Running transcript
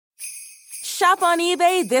Shop on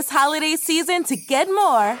eBay this holiday season to get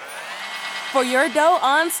more for your dough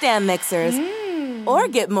on stand mixers, or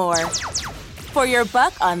get more for your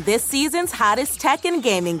buck on this season's hottest tech and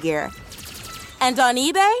gaming gear. And on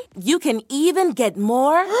eBay, you can even get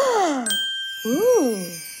more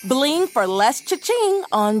bling for less cha-ching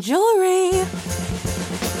on jewelry.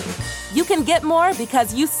 You can get more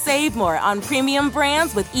because you save more on premium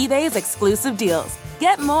brands with eBay's exclusive deals.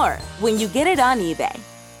 Get more when you get it on eBay.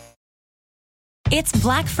 It's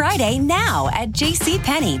Black Friday now at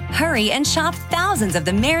JCPenney. Hurry and shop thousands of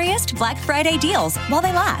the merriest Black Friday deals while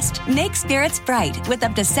they last. Make spirits bright with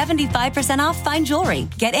up to 75% off fine jewelry.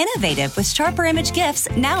 Get innovative with sharper image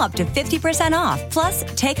gifts now up to 50% off. Plus,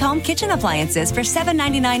 take home kitchen appliances for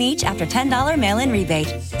 $7.99 each after $10 mail-in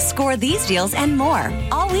rebate. Score these deals and more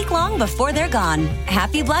all week long before they're gone.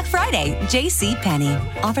 Happy Black Friday,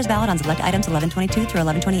 JCPenney. Offers valid on select items 11/22 through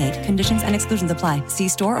 11/28. Conditions and exclusions apply. See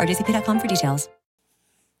store or jcp.com for details.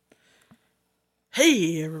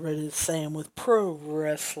 Hey everybody, it's Sam with Pro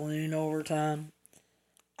Wrestling Overtime.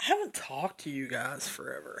 I haven't talked to you guys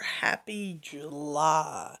forever. Happy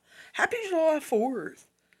July. Happy July 4th.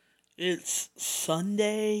 It's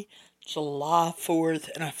Sunday, July 4th,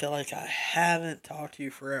 and I feel like I haven't talked to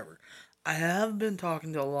you forever. I have been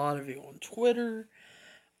talking to a lot of you on Twitter,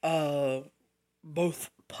 both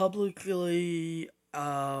publicly,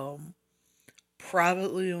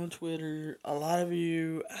 privately on Twitter. A lot of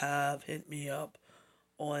you have hit me up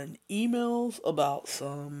on emails about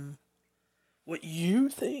some what you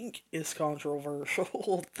think is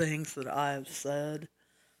controversial things that I have said.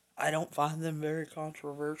 I don't find them very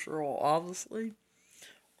controversial, obviously,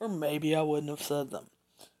 or maybe I wouldn't have said them.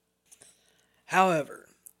 However,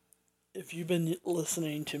 if you've been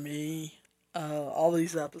listening to me all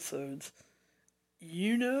these episodes,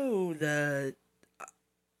 you know that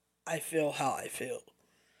I feel how I feel,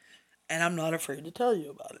 and I'm not afraid to tell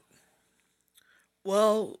you about it.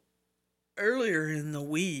 Well, earlier in the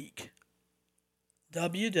week,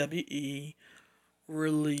 WWE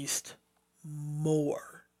released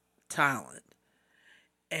more talent,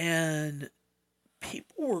 and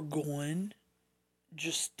people were going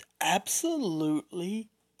just absolutely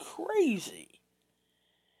crazy,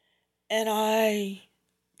 and I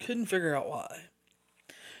couldn't figure out why,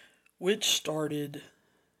 which started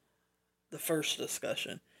the first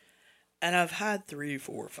discussion. And I've had 3,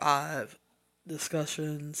 4, 5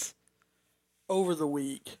 discussions over the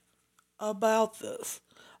week about this.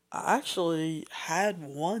 I actually had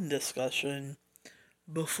one discussion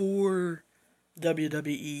before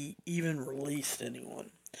WWE even released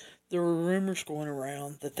anyone. There were rumors going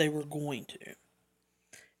around that they were going to.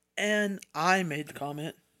 And I made the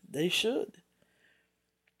comment, they should.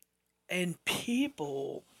 And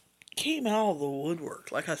people came out of the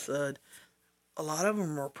woodwork. Like I said, a lot of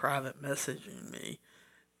them were private messaging me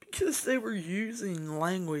because they were using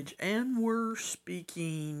language and were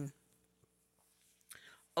speaking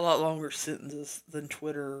a lot longer sentences than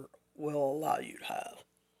Twitter will allow you to have.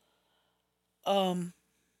 And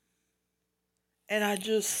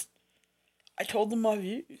I told them my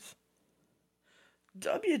views.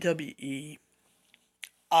 WWE,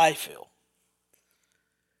 I feel,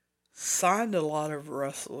 signed a lot of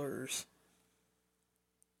wrestlers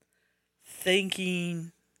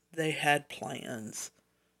thinking they had plans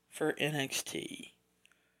for NXT,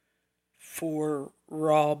 for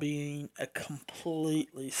Raw being a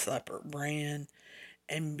completely separate brand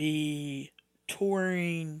and be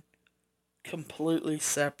touring completely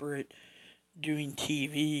separate, doing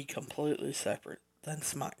TV completely separate than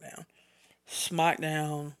SmackDown.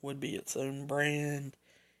 SmackDown would be its own brand.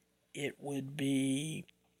 It would be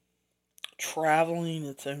traveling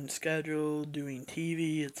its own schedule, doing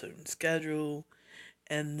TV its own schedule,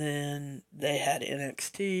 and then they had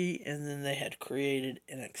NXT, and then they had created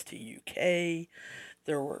NXT UK.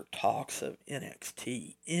 There were talks of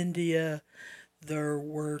NXT India. There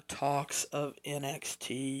were talks of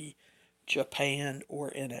NXT Japan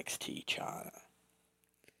or NXT China.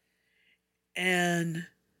 And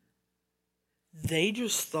they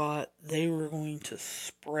just thought they were going to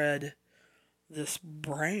spread this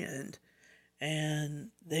brand,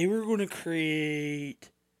 and they were going to create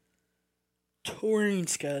touring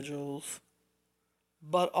schedules,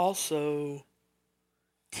 but also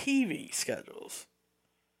TV schedules.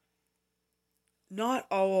 Not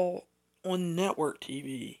all on network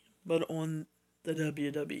TV, but on the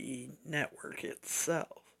WWE network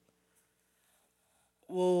itself.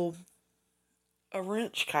 Well, a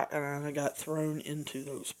wrench kind of got thrown into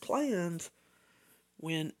those plans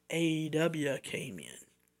when AEW came in.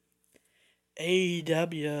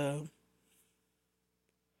 AEW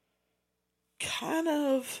kind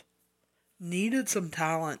of needed some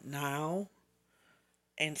talent now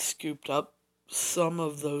and scooped up some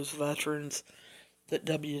of those veterans that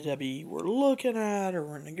WWE were looking at or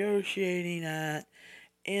were negotiating at,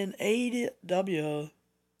 and AEW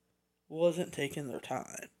wasn't taking their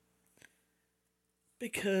time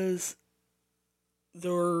because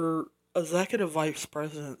their executive vice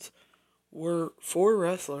presidents were 4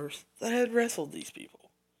 wrestlers that had wrestled these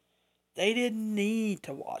people. They didn't need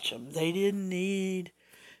to watch them. They didn't need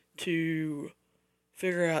to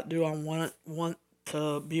figure out, do I want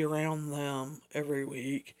to be around them every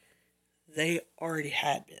week? They already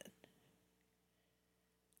had been.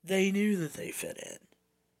 They knew that they fit in.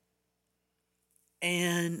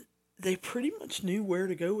 And they pretty much knew where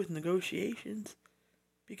to go with negotiations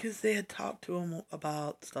because they had talked to them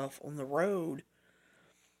about stuff on the road,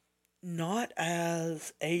 not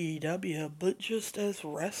as AEW, but just as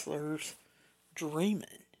wrestlers dreaming.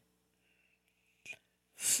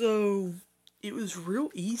 So it was real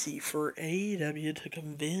easy for AEW to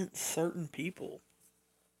convince certain people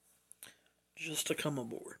just to come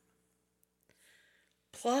aboard.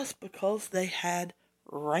 Plus, because they had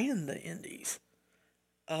ran the indies,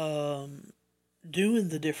 doing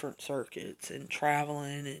the different circuits and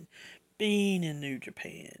traveling and being in New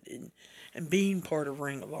Japan and being part of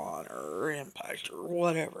Ring of Honor or Impact or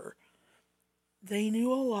whatever, they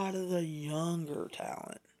knew a lot of the younger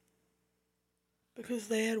talent because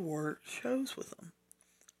they had worked shows with them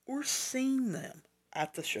or seen them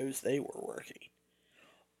at the shows they were working,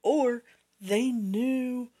 or they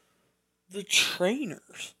knew the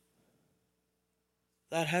trainers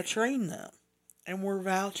that had trained them and were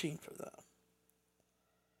vouching for them.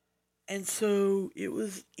 And so it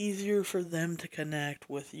was easier for them to connect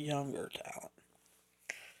with younger talent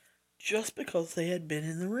just because they had been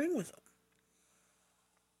in the ring with them.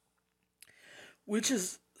 Which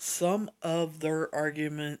is some of their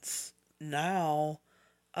arguments now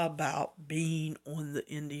about being on the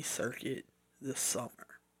indie circuit this summer.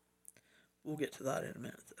 We'll get to that in a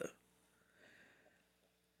minute, though.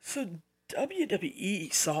 So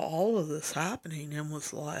WWE saw all of this happening and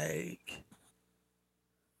was like,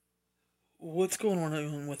 what's going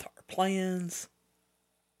on with our plans?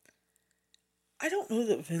 I don't know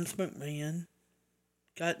that Vince McMahon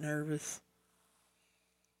got nervous.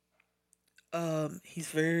 He's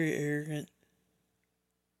very arrogant.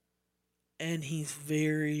 And he's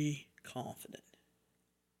very confident.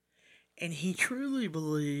 And he truly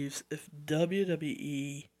believes if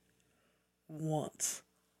WWE wants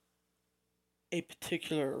a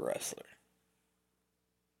particular wrestler,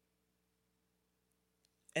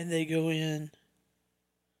 and they go in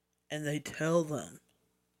and they tell them,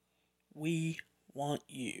 we want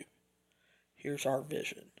you, here's our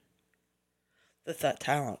vision, that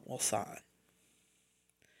talent will sign.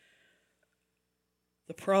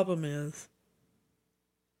 The problem is,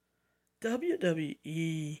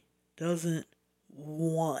 WWE doesn't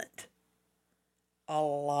want a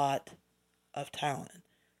lot of talent.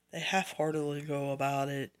 They half-heartedly go about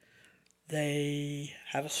it. They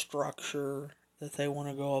have a structure that they want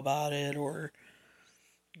to go about it, or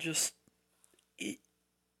just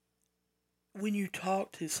when you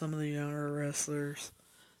talk to some of the younger wrestlers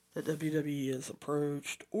that WWE has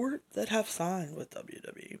approached or that have signed with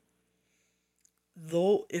WWE,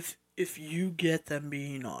 though, if you get them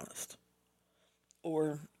being honest,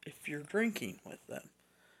 or if you're drinking with them,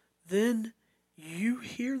 then you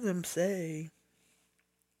hear them say,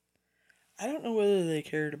 I don't know whether they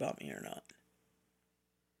cared about me or not.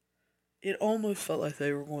 It almost felt like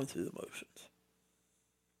they were going through the motions.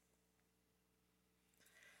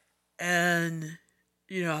 And,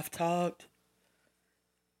 I've talked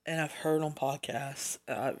and I've heard on podcasts,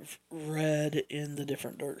 I've read in the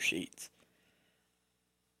different dirt sheets,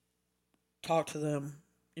 talked to them,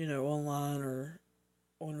 online or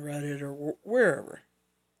on Reddit or wherever.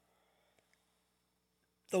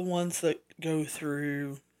 The ones that go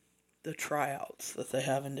through the tryouts that they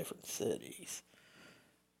have in different cities.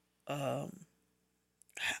 I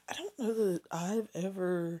don't know that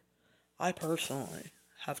I personally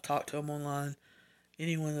have talked to them online,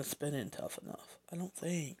 anyone that's been in Tough Enough. I don't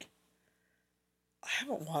think. I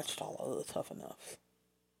haven't watched all of the Tough Enough.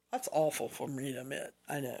 That's awful for me to admit,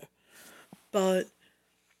 I know. But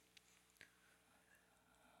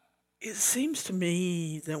it seems to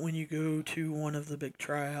me that when you go to one of the big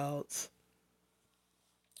tryouts,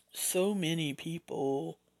 so many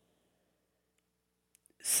people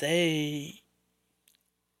say,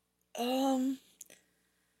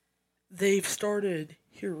 they've started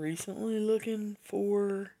here recently looking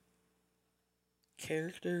for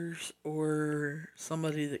characters or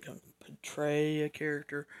somebody that can portray a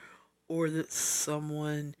character, or that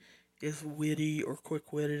someone is witty or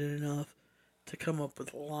quick-witted enough to come up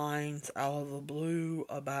with lines out of the blue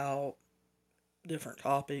about different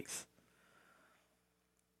topics.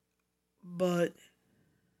 But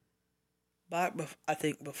I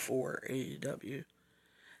think before AEW,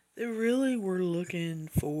 they really were looking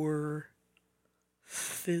for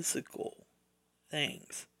physical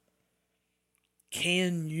things.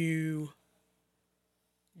 Can you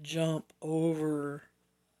jump over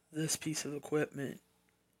this piece of equipment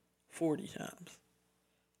 40 times?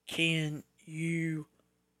 Can you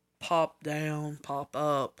pop down, pop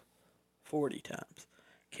up 40 times?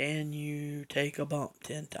 Can you take a bump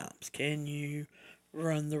 10 times? Can you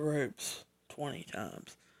run the ropes 20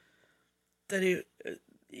 times? I've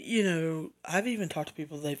even talked to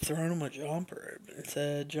people, they've thrown them a jump rope and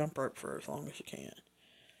said, jump rope for as long as you can.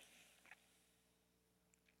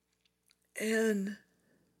 And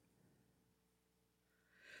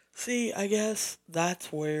see, I guess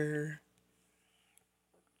that's where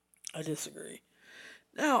I disagree.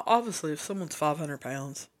 Now, obviously, if someone's 500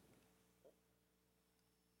 pounds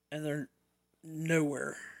and they're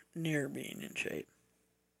nowhere near being in shape,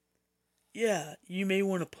 yeah, you may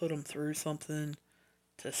want to put them through something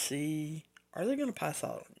to see, are they going to pass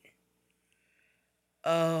out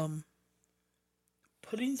on you?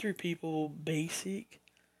 Putting through people basic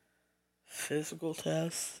physical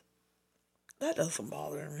tests, that doesn't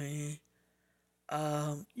bother me.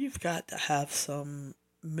 You've got to have some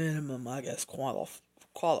minimum, I guess,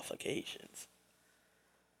 qualifications.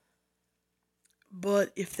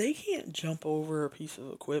 But if they can't jump over a piece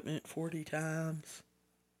of equipment 40 times,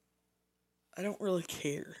 I don't really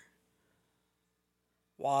care.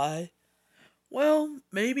 Why? Well,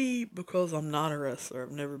 maybe because I'm not a wrestler.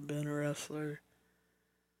 I've never been a wrestler.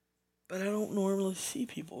 But I don't normally see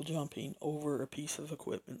people jumping over a piece of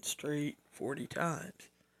equipment straight 40 times.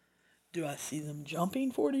 Do I see them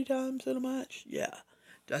jumping 40 times in a match? Yeah.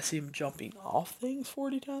 Do I see them jumping off things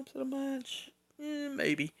 40 times in a match?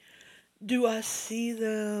 Maybe. Do I see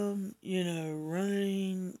them,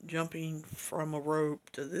 running, jumping from a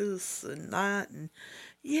rope to this and that? And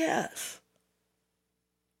yes.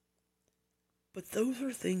 But those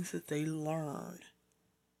are things that they learn.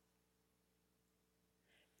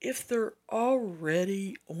 If they're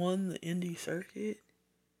already on the indie circuit,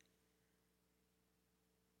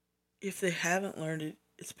 if they haven't learned it,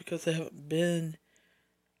 it's because they haven't been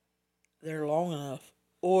there long enough,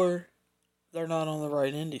 or they're not on the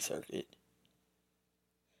right indie circuit.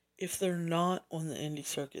 If they're not on the indie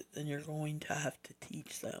circuit, then you're going to have to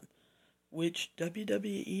teach them, which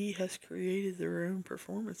WWE has created their own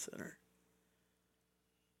performance center.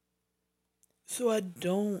 So I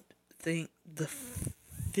don't think the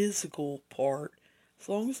physical part, as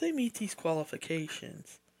long as they meet these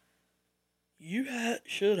qualifications, you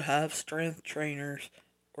should have strength trainers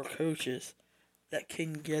or coaches that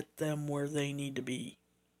can get them where they need to be.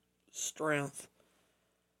 Strength,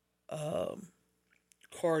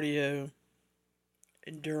 cardio,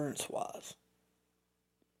 endurance-wise.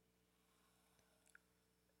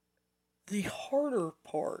 The harder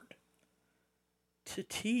part to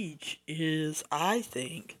teach is, I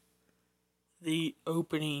think, the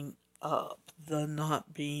opening up, the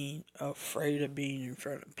not being afraid of being in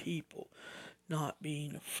front of people, not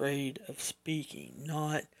being afraid of speaking,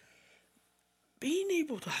 not being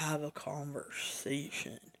able to have a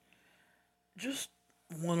conversation, just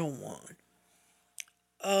one-on-one.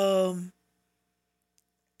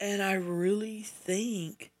 And I really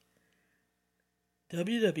think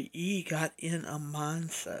WWE got in a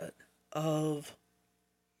mindset of,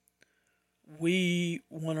 we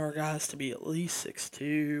want our guys to be at least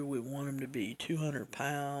 6'2", we want them to be 200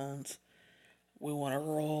 pounds, we want our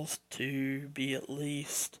girls to be at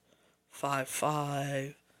least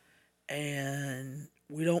 5'5", and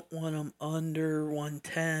we don't want them under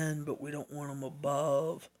 110, but we don't want them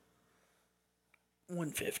above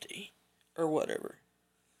 150, or whatever.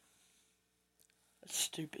 That's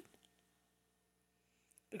stupid.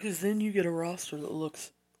 Because then you get a roster that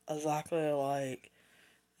looks exactly alike,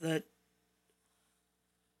 that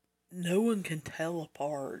no one can tell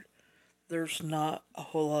apart. There's not a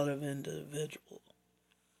whole lot of individual.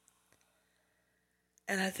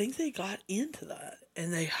 And I think they got into that,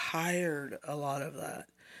 and they hired a lot of that.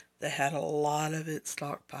 They had a lot of it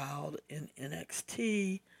stockpiled in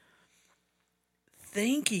NXT,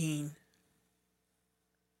 thinking,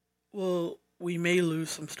 well, we may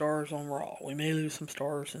lose some stars on Raw. We may lose some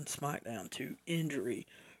stars in SmackDown to injury,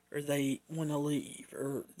 or they want to leave,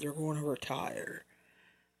 or they're going to retire.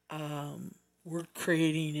 We're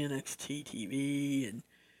creating NXT TV, and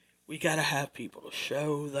we got to have people to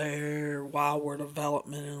show there while we're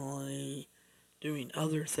developmentally doing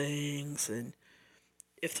other things. And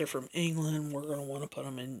if they're from England, we're going to want to put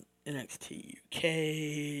them in NXT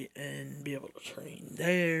UK and be able to train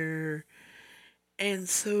there. And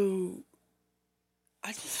so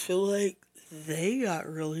I just feel like they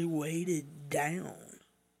got really weighted down.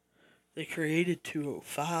 They created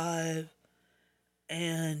 205,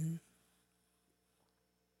 and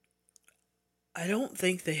I don't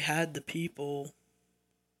think they had the people.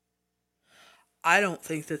 I don't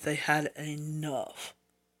think that they had enough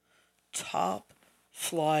top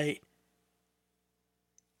flight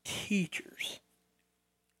teachers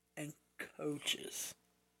and coaches.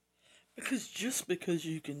 Because just because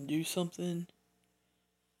you can do something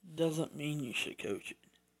doesn't mean you should coach it.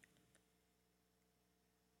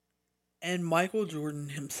 And Michael Jordan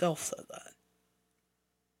himself said that.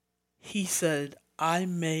 He said, I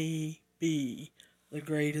may be the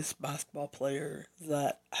greatest basketball player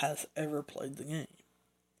that has ever played the game.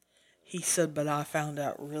 He said, but I found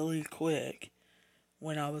out really quick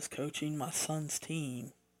when I was coaching my son's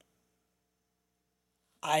team,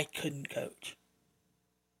 I couldn't coach.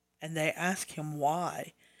 And they asked him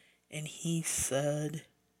why, and he said,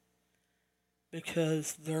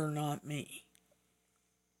 because they're not me.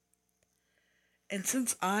 And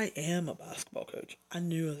since I am a basketball coach, I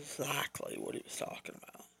knew exactly what he was talking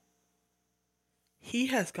about. He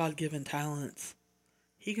has God-given talents.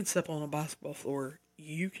 He can step on a basketball floor.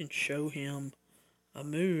 You can show him a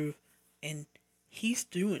move, and he's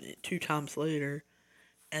doing it 2 times later.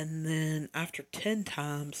 And then after 10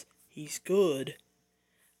 times, he's good.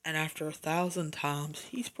 And after 1,000 times,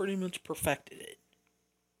 he's pretty much perfected it.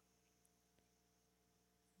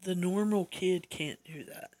 The normal kid can't do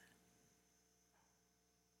that.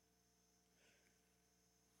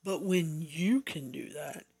 But when you can do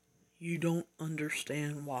that, you don't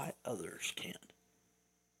understand why others can't.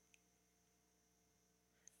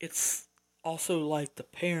 It's also like the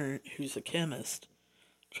parent who's a chemist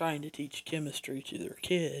trying to teach chemistry to their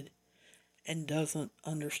kid and doesn't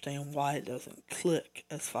understand why it doesn't click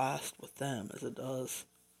as fast with them as it does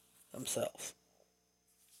themselves.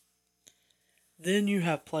 Then you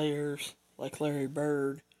have players like Larry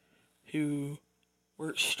Bird who were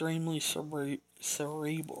extremely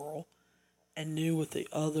cerebral and knew what the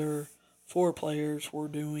other 4 players were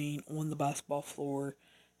doing on the basketball floor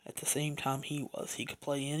at the same time he was. He could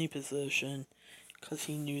play any position because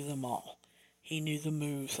he knew them all. He knew the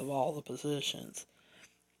moves of all the positions.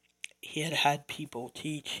 He had people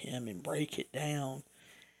teach him and break it down.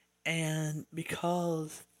 And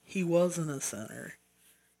because he wasn't a center,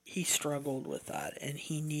 he struggled with that. And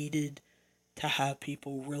he needed to have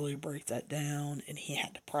people really break that down. And he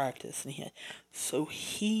had to practice. So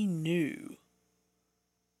he knew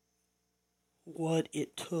what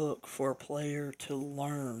it took for a player to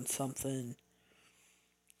learn something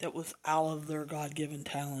that was out of their God-given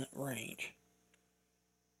talent range.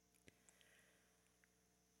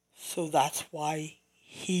 So that's why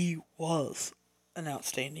he was an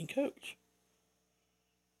outstanding coach.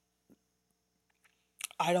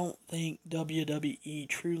 I don't think WWE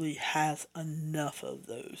truly has enough of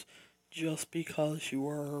those. Just because you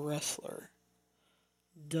are a wrestler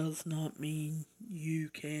does not mean you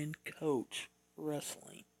can coach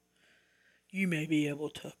wrestling. You may be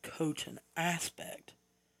able to coach an aspect,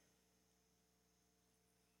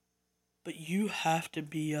 but you have to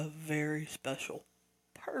be a very special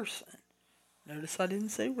person. Notice I didn't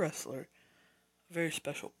say wrestler. A very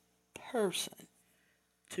special person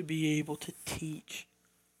to be able to teach,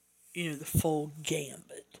 the full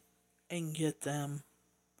gambit and get them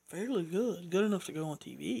fairly good enough to go on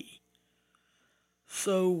TV.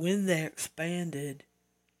 So when they expanded,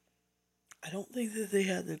 I don't think that they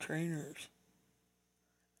had the trainers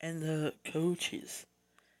and the coaches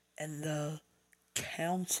and the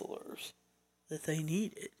counselors that they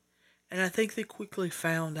needed. And I think they quickly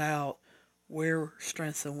found out where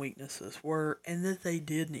strengths and weaknesses were and that they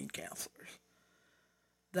did need counselors.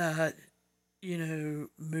 That,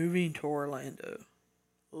 moving to Orlando,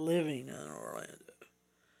 living in Orlando,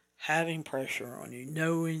 having pressure on you,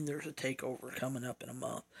 knowing there's a takeover coming up in a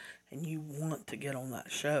month, and you want to get on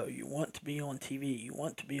that show, you want to be on TV, you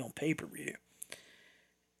want to be on pay-per-view,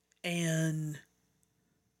 and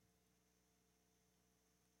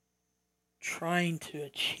trying to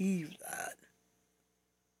achieve that,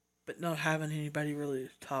 but not having anybody really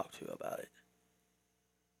to talk to about it.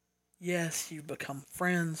 Yes, you become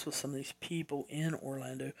friends with some of these people in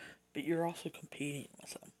Orlando, but you're also competing with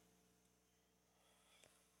them.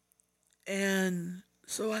 And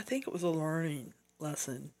so I think it was a learning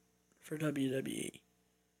lesson for WWE.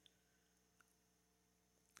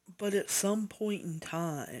 But at some point in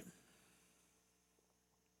time,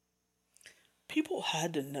 people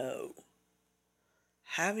had to know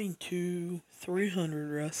having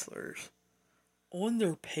 300 wrestlers on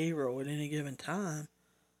their payroll at any given time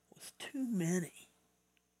was too many.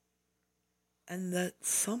 And that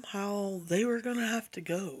somehow they were going to have to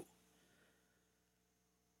go.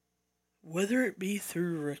 Whether it be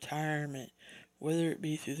through retirement, whether it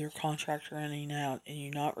be through their contract running out and you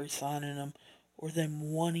not re-signing them, or them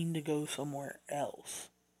wanting to go somewhere else,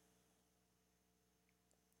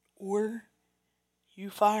 or you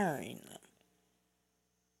firing them,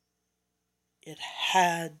 it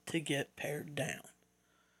had to get pared down.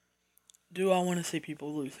 Do I want to see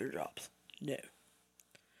people lose their jobs? No.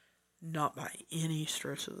 Not by any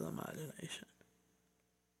stretch of the imagination.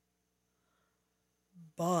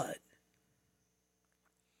 But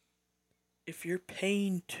if you're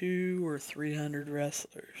paying 200 or 300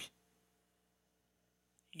 wrestlers,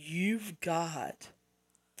 you've got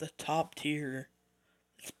the top tier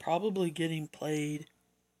that's probably getting played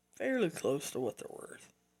fairly close to what they're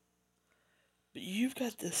worth. But you've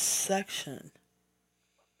got this section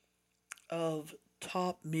of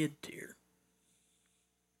top mid-tier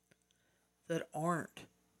that aren't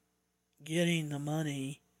getting the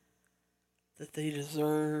money that they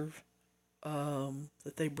deserve,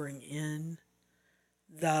 that they bring in,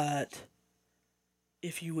 that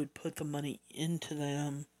if you would put the money into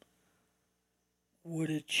them, would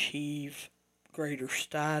achieve greater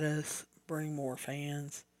status, bring more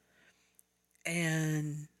fans.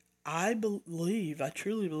 And I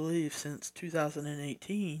truly believe since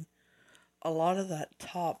 2018, a lot of that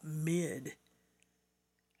top mid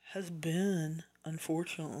has been,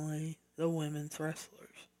 unfortunately, the women's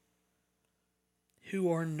wrestlers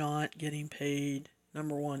who are not getting paid,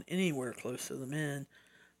 number one, anywhere close to the men,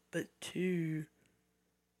 but two,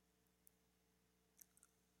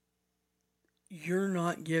 you're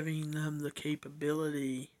not giving them the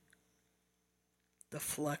capability, the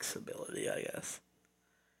flexibility, I guess,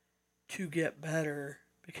 to get better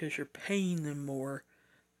because you're paying them more.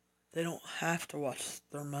 They don't have to watch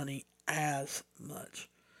their money as much.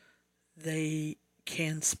 They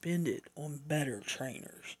can spend it on better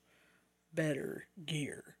trainers, better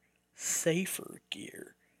gear, safer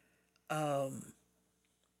gear.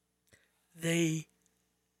 They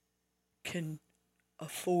can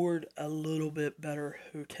afford a little bit better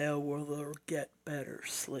hotel where they'll get better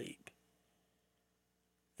sleep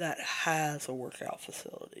that has a workout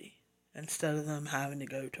facility instead of them having to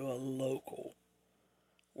go to a local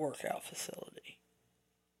workout facility.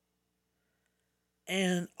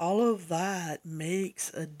 And all of that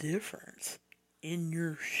makes a difference in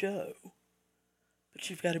your show. But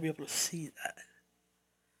you've got to be able to see that.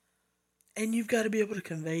 And you've got to be able to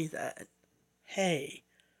convey that. Hey,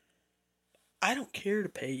 I don't care to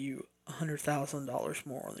pay you $100,000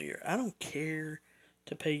 more on the year. I don't care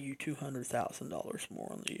to pay you $200,000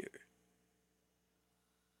 more on the year.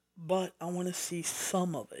 But I want to see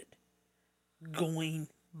some of it going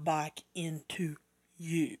back into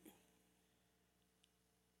you.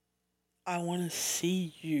 I want to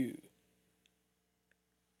see you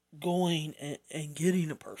going and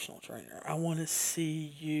getting a personal trainer. I want to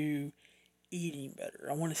see you eating better.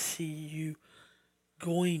 I want to see you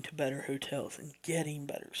going to better hotels and getting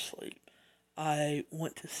better sleep. I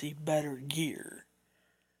want to see better gear.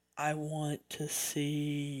 I want to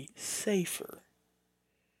see safer.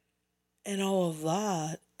 And all of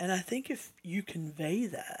that. And I think if you convey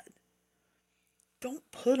that, don't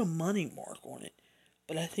put a money mark on it.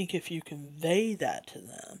 But I think if you convey that to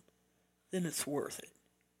them, then it's worth it.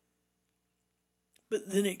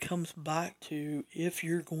 But then it comes back to, if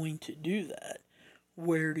you're going to do that,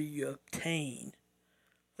 where do you obtain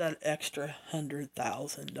that extra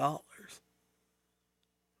 $100,000?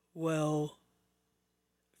 Well,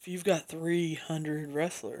 if you've got 300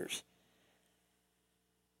 wrestlers,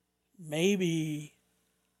 maybe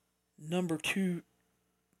number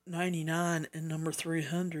 299 and number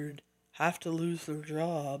 300 have to lose their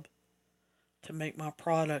job to make my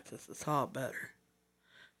product at the top better.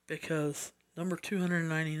 Because number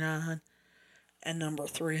 299 and number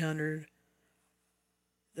 300,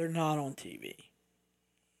 they're not on TV.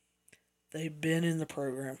 They've been in the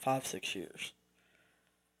program 5-6 years.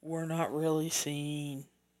 We're not really seeing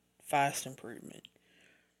fast improvement.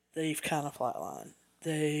 They've kind of flatlined.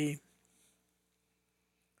 They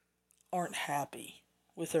aren't happy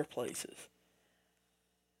with their places.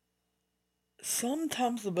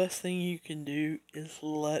 Sometimes the best thing you can do is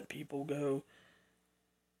let people go.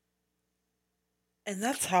 And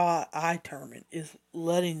that's how I term it, is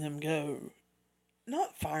letting them go.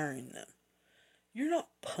 Not firing them. You're not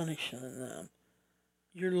punishing them.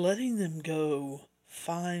 You're letting them go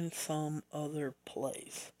find some other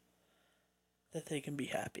place. that they can be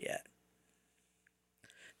happy at.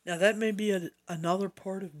 Now, that may be another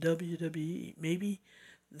part of WWE. Maybe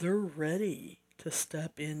they're ready to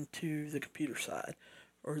step into the computer side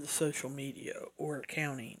or the social media or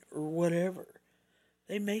accounting or whatever.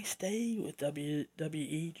 They may stay with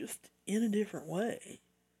WWE just in a different way.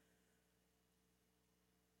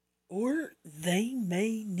 Or they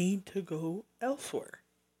may need to go elsewhere.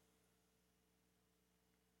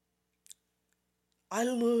 I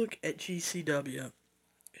look at GCW,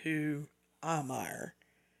 who I admire,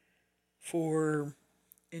 for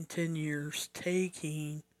in 10 years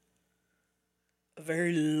taking a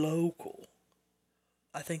very local,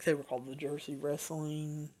 I think they were called the Jersey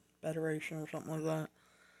Wrestling Federation or something like that,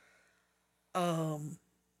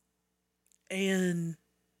 and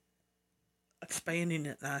expanding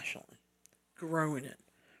it nationally, growing it,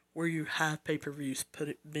 where you have pay-per-views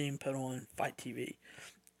being put on Fight TV.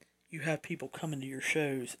 You have people coming to your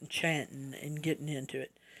shows and chanting and getting into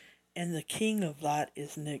it. And the king of that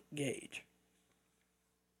is Nick Gage.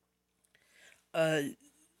 They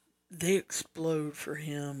explode for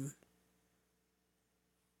him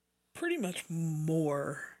pretty much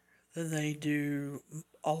more than they do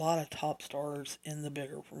a lot of top stars in the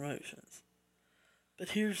bigger promotions.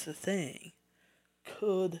 But here's the thing.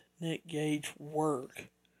 Could Nick Gage work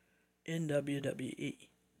in WWE?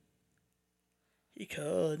 He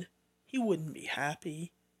could. He wouldn't be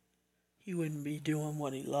happy. He wouldn't be doing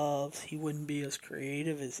what he loves. He wouldn't be as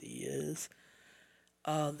creative as he is.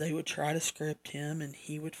 They would try to script him and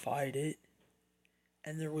he would fight it.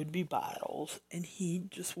 And there would be battles and he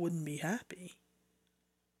just wouldn't be happy.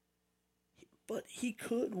 But he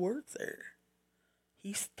could work there.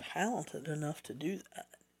 He's talented enough to do that.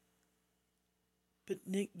 But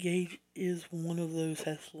Nick Gage is one of those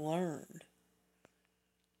has learned.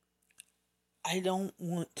 I don't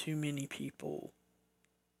want too many people,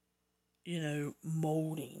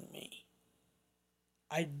 molding me.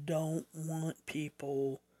 I don't want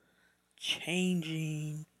people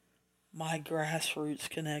changing my grassroots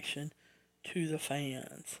connection to the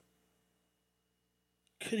fans.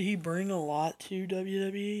 Could he bring a lot to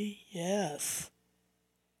WWE? Yes.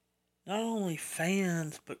 Not only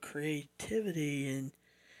fans, but creativity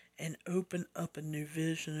and open up a new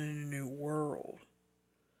vision and a new world.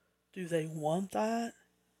 Do they want that?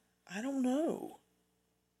 I don't know.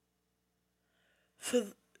 So,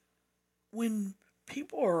 when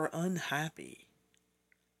people are unhappy,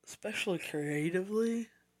 especially creatively,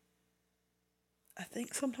 I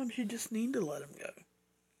think sometimes you just need to let them go.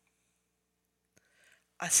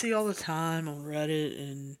 I see all the time on Reddit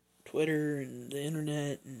and Twitter and the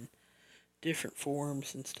internet and different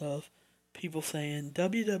forums and stuff, people saying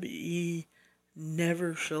WWE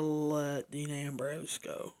never shall let Dean Ambrose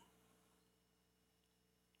go.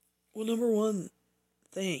 Well, number one,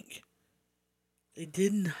 think. They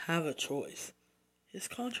didn't have a choice. His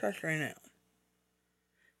contract ran out.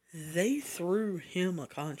 They threw him a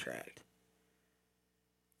contract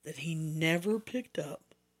that he never picked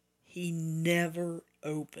up. He never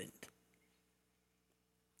opened.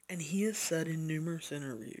 And he has said in numerous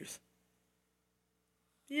interviews,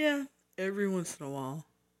 yeah, every once in a while,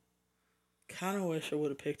 kind of wish I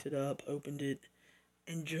would have picked it up, opened it,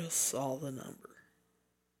 and just saw the number.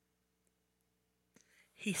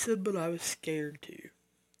 He said, but I was scared to.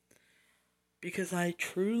 Because I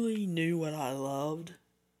truly knew what I loved.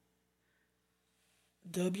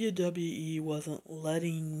 WWE wasn't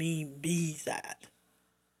letting me be that.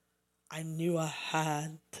 I knew I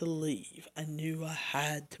had to leave. I knew I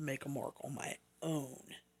had to make a mark on my own.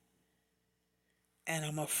 And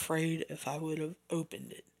I'm afraid if I would have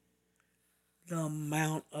opened it, the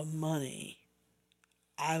amount of money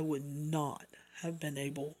I would not have been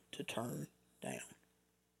able to turn down.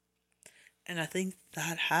 And I think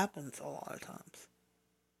that happens a lot of times.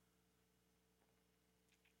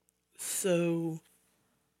 So,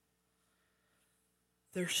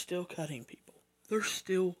 they're still cutting people. They're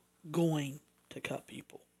still going to cut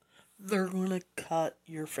people. They're going to cut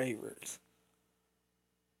your favorites.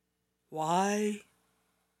 Why?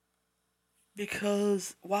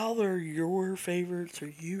 Because while they're your favorites or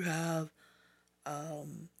you have a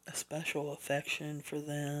special affection for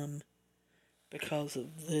them because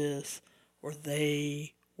of this, or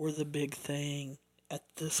they were the big thing at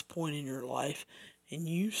this point in your life, and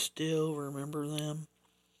you still remember them,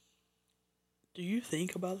 do you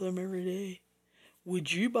think about them every day?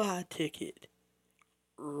 Would you buy a ticket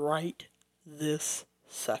right this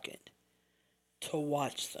second to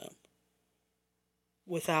watch them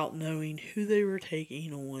without knowing who they were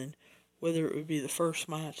taking on, whether it would be the first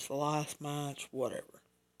match, the last match, whatever?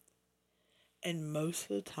 And most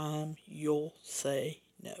of the time, you'll say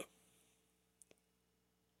no.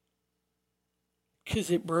 because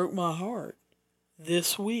it broke my heart.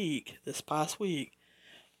 This past week,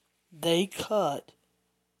 they cut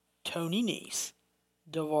Tony Nese,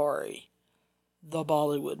 Davari, the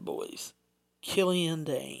Bollywood Boys, Killian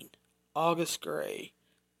Dane, August Gray,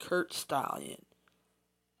 Kurt Stallion,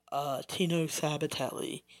 Tino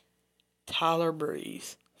Sabatelli, Tyler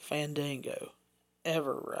Breeze, Fandango,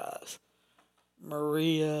 Everrise,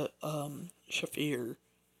 Maria Shafir,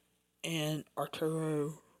 and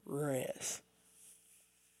Arturo Reyes.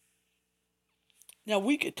 Now,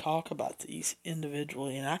 we could talk about these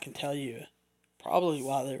individually, and I can tell you probably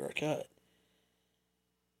why they were cut.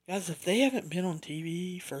 Guys, if they haven't been on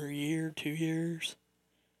TV for a year, 2 years,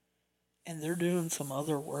 and they're doing some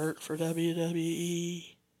other work for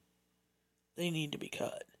WWE, they need to be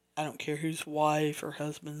cut. I don't care whose wife or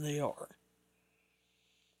husband they are.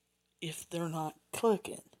 If they're not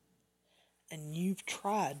clicking, and you've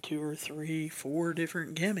tried 2 or 3, 4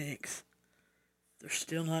 different gimmicks, they're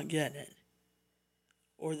still not getting it.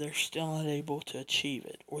 Or they're still not able to achieve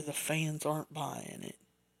it. Or the fans aren't buying it.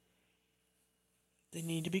 They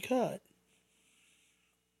need to be cut.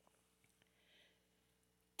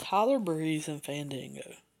 Tyler Breeze and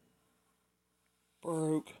Fandango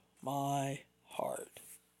broke my heart.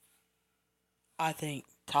 I think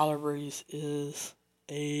Tyler Breeze is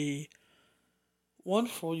a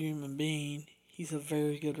wonderful human being. He's a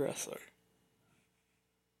very good wrestler.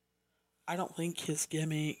 I don't think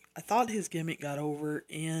I thought his gimmick got over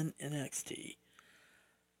in NXT.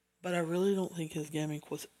 But I really don't think his gimmick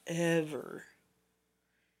was ever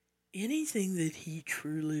anything that he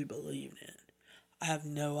truly believed in. I have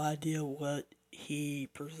no idea what he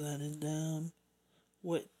presented them,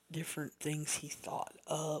 what different things he thought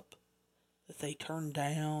up that they turned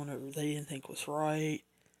down or they didn't think was right.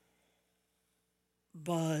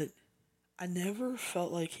 But I never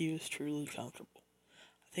felt like he was truly comfortable.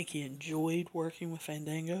 I think he enjoyed working with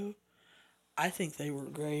Fandango. I think they were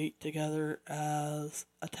great together as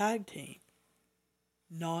a tag team.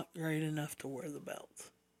 Not great enough to wear the belts.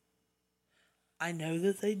 I know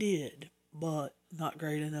that they did, but not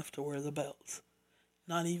great enough to wear the belts.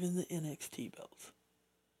 Not even the NXT belts.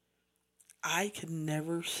 I could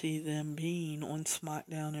never see them being on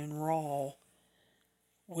SmackDown and Raw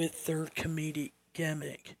with their comedic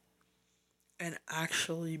gimmick and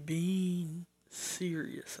actually being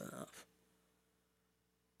serious enough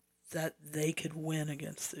that they could win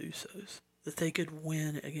against the Usos, that they could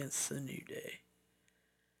win against the New Day,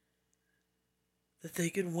 that they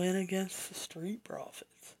could win against the Street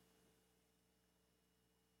Profits.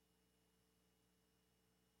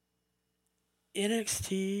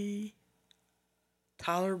 NXT,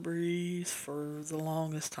 Tyler Breeze for the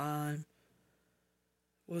longest time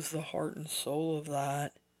was the heart and soul of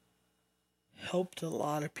that. Helped a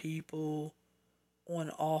lot of people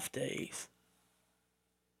on off days.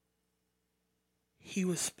 He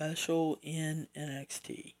was special in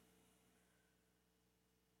NXT.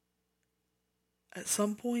 At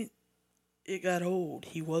some point, it got old.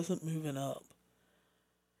 He wasn't moving up.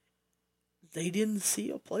 They didn't see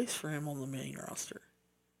a place for him on the main roster.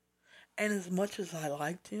 And as much as I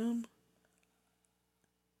liked him,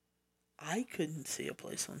 I couldn't see a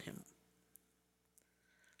place on him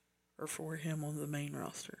or for him on the main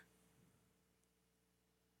roster.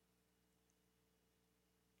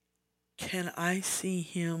 Can I see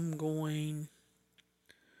him going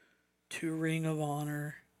to Ring of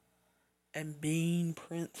Honor and being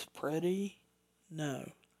Prince Pretty?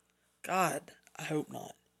 No. God, I hope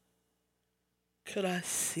not. Could I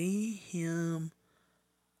see him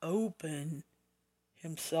open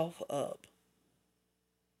himself up,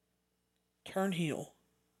 turn heel,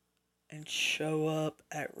 and show up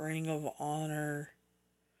at Ring of Honor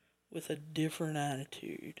with a different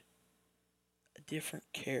attitude, a different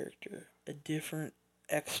character, a different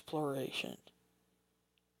exploration?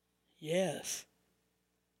 Yes.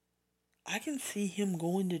 I can see him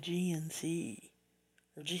going to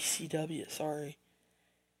GCW,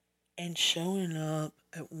 and showing up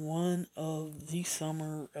at one of the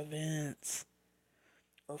summer events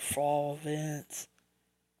or fall events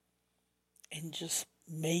and just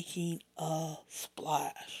making a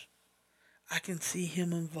splash. I can see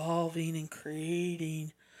him evolving and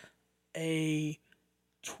creating a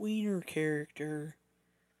tweener character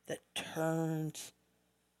that turns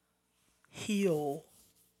heel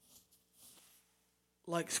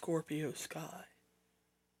like Scorpio Sky,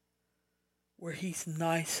 where he's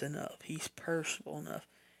nice enough, he's personable enough,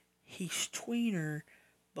 he's tweener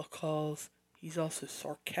because he's also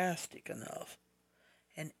sarcastic enough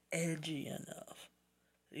and edgy enough.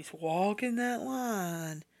 He's walking that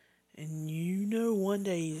line, and you know one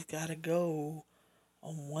day he's got to go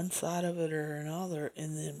on one side of it or another,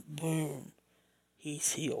 and then boom,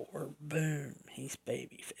 he's heel, or boom, he's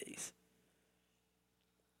babyface.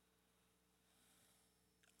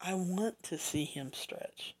 I want to see him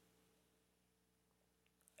stretch.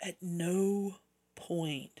 At no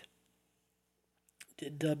point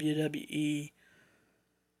did WWE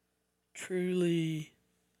truly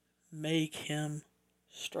make him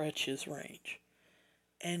stretch his range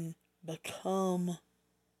and become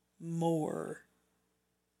more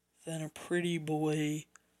than a pretty boy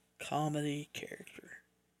comedy character.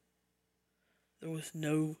 There was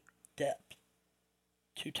no depth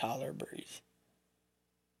to Tyler Breeze.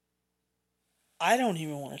 I don't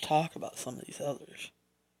even want to talk about some of these others.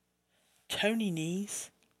 Tony Nese,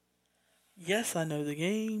 yes, I know the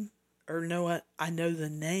game, or no, I know the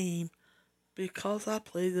name because I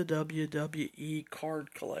play the WWE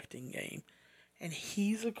card collecting game. And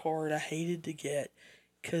he's a card I hated to get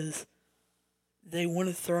because they want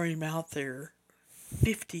to throw him out there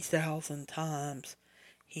 50,000 times.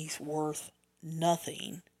 He's worth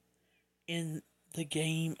nothing in the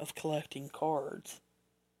game of collecting cards.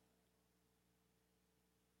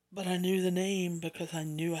 But I knew the name because I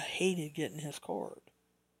knew I hated getting his card.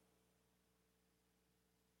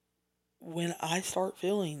 When I start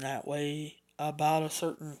feeling that way about a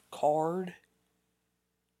certain card,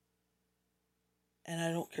 and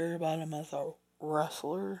I don't care about him as a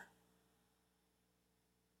wrestler,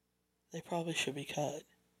 they probably should be cut.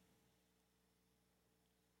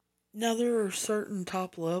 Now, there are certain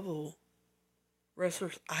top level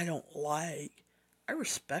wrestlers I don't like. I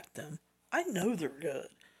respect them. I know they're good.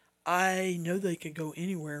 I know they could go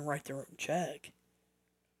anywhere and write their own check.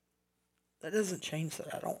 That doesn't change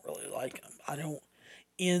that I don't really like them. I don't,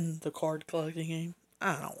 in the card collecting game,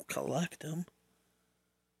 I don't collect them.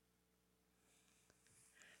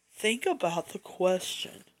 Think about the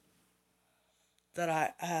question that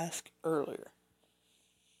I asked earlier.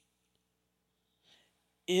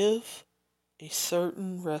 If a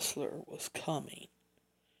certain wrestler was coming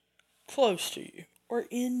close to you, or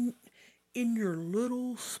in your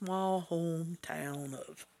little small hometown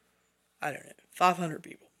of, I don't know, 500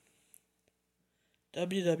 people,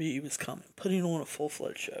 WWE was coming, putting on a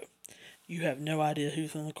full-fledged show. You have no idea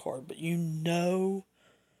who's on the card, but you know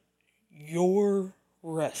your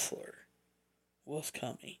wrestler was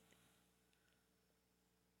coming.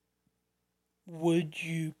 Would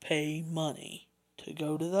you pay money to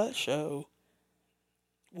go to that show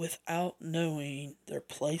without knowing their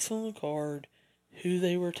place on the card, who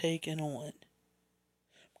they were taking on?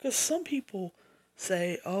 Because some people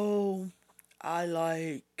say, oh, I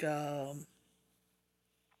like,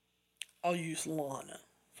 I'll use Lana,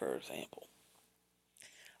 for example.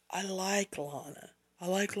 I like Lana. I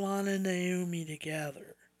like Lana and Naomi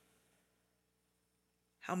together.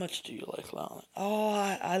 How much do you like Lana? Oh,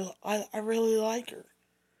 I really like her.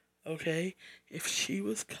 Okay? If she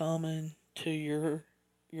was coming to your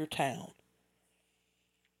town,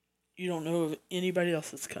 you don't know if anybody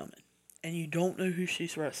else is coming, and you don't know who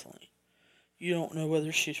she's wrestling. You don't know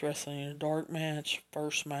whether she's wrestling in a dark match,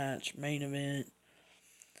 first match, main event.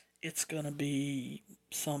 It's going to be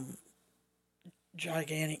some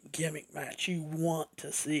gigantic gimmick match you want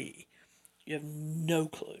to see. You have no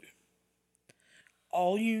clue.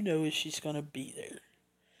 All you know is she's going to be there.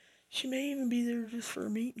 She may even be there just for a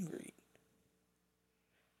meet and greet.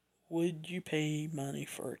 Would you pay money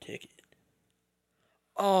for a ticket?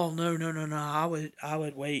 Oh, no. I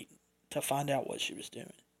would wait to find out what she was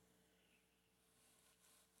doing.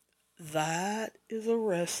 That is a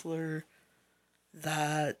wrestler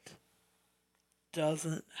that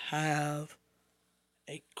doesn't have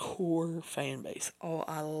a core fan base. Oh,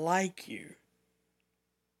 I like you.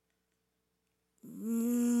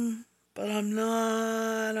 But I'm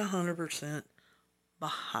not 100%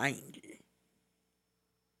 behind you.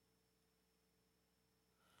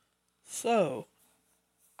 So,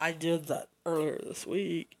 I did that earlier this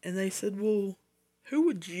week, and they said, well, who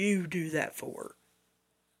would you do that for?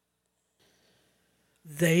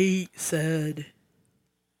 They said,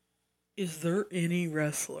 is there any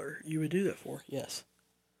wrestler you would do that for? Yes.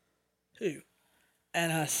 Who?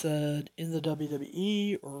 And I said, in the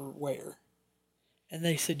WWE or where? And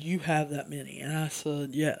they said, you have that many. And I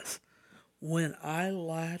said, yes. When I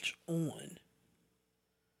latch on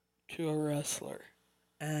to a wrestler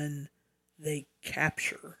and they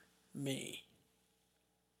capture me,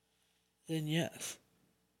 then yes.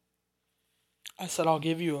 I said, I'll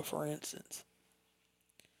give you a for instance.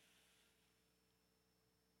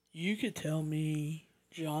 You could tell me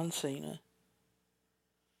John Cena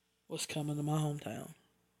was coming to my hometown.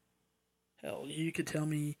 Hell, you could tell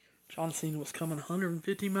me John Cena was coming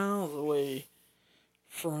 150 miles away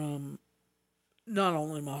from not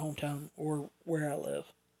only my hometown or where I live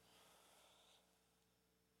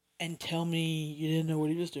and tell me you didn't know what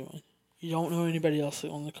he was doing. You don't know anybody else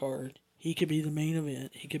on the card. He could be the main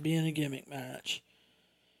event. He could be in a gimmick match.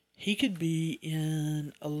 He could be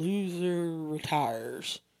in a loser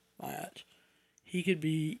retires match. He could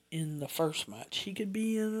be in the first match. He could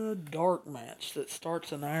be in a dark match that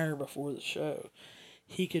starts an hour before the show.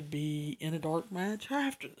 He could be in a dark match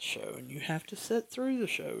after the show, and you have to sit through the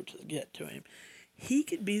show to get to him. He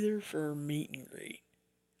could be there for a meet and greet.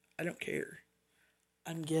 I don't care.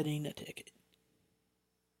 I'm getting a ticket.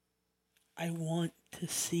 I want to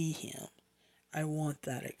see him. I want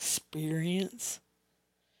that experience.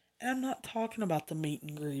 And I'm not talking about the meet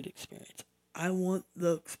and greet experience. I want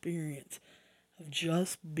the experience of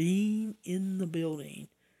just being in the building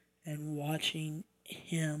and watching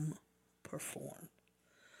him perform.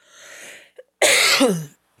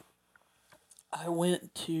 I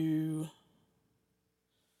went to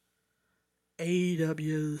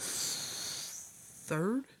AEW's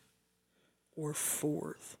third or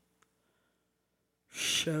fourth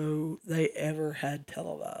show they ever had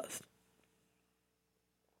televised.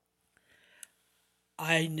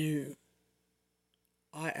 I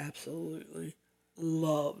absolutely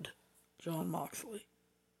loved Jon Moxley.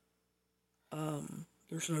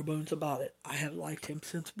 There's no bones about it. I have liked him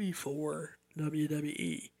since before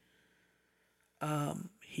WWE.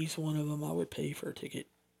 He's one of them I would pay for a ticket,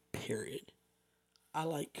 period. I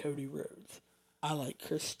like Cody Rhodes. I like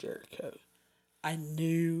Chris Jericho. I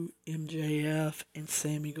knew MJF and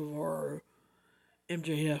Sammy Guevara.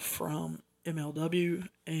 MJF from MLW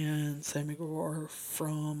and Sammy Guevara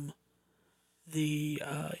from the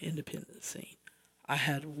independent scene. I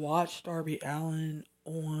had watched Darby Allin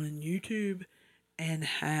on YouTube and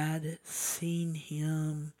had seen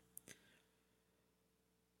him.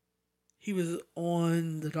 He was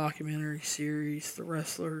on the documentary series, The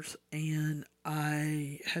Wrestlers, and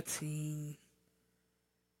I had seen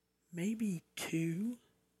maybe 2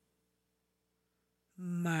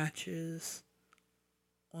 matches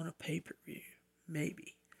on a pay-per-view.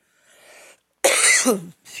 Maybe.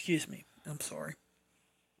 Excuse me. I'm sorry.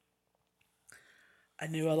 I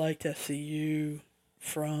knew I liked SCU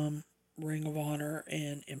from Ring of Honor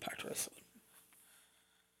and Impact Wrestling.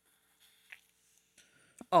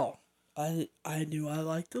 Oh, I knew I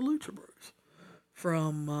liked the Lucha Bros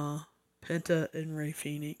from Penta and Rey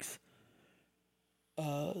Fenix.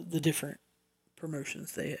 The different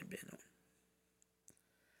promotions they had been on.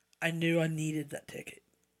 I knew I needed that ticket.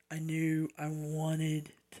 I knew I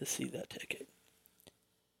wanted to see that ticket.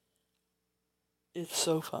 It's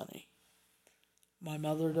so funny. My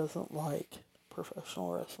mother doesn't like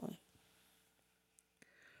professional wrestling.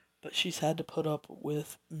 But she's had to put up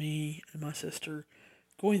with me and my sister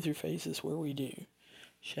going through phases where we do.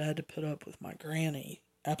 She had to put up with my granny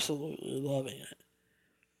absolutely loving it.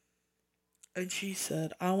 And she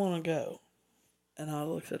said, I want to go. And I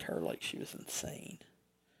looked at her like she was insane.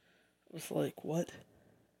 I was like, what?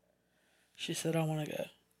 She said, I want to go.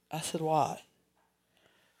 I said, why?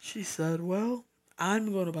 She said, well,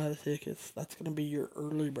 I'm going to buy the tickets. That's going to be your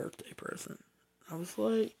early birthday present. I was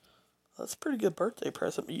like, that's a pretty good birthday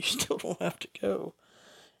present, but you still don't have to go.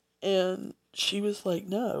 And she was like,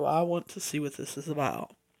 no, I want to see what this is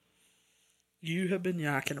about. You have been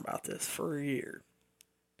yakking about this for a year.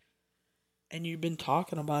 And you've been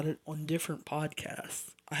talking about it on different podcasts.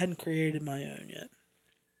 I hadn't created my own yet.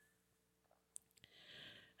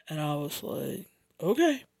 And I was like,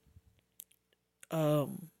 okay. Because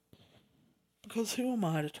who am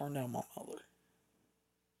I to turn down my mother?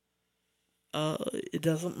 It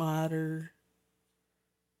doesn't matter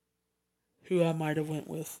who I might have went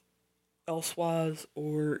with elsewise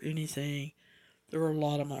or anything. There were a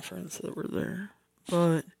lot of my friends that were there.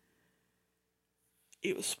 But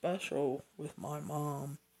it was special with my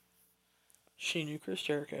mom. She knew Chris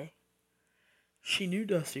Jericho. She knew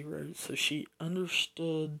Dusty Rhodes, so she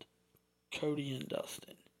understood Cody and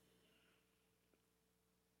Dustin.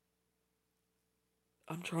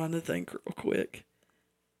 I'm trying to think real quick.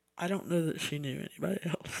 I don't know that she knew anybody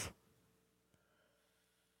else.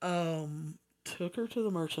 Took her to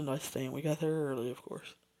the merchandise stand. We got there early, of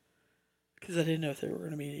course. Because I didn't know if there were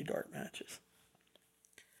going to be any dark matches.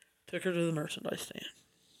 Took her to the merchandise stand.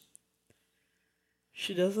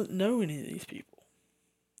 She doesn't know any of these people.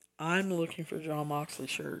 I'm looking for a Jon Moxley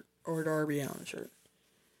shirt or a Darby Allin shirt.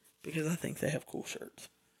 Because I think they have cool shirts.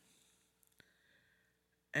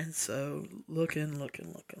 And so, looking.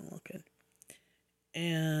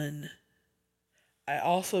 And I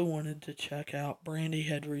also wanted to check out, Brandy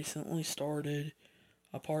had recently started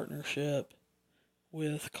a partnership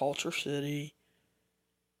with Culture City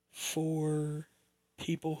for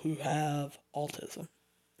people who have autism.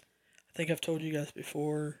 I think I've told you guys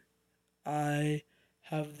before, I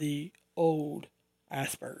have the old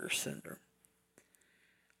Asperger's syndrome.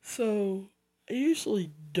 So I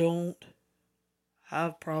usually don't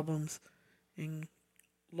have problems in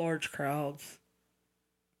large crowds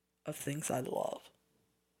of things I love,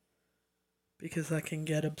 because I can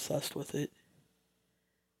get obsessed with it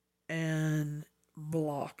and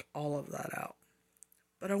block all of that out.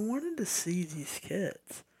 But I wanted to see these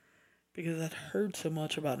kids because I'd heard so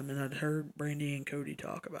much about them, and I'd heard Brandy and Cody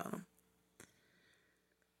talk about them.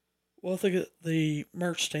 Well, the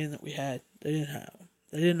merch stand that we had, they didn't have them.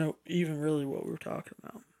 They didn't know even really what we were talking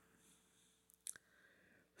about.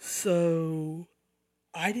 So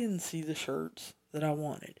I didn't see the shirts that I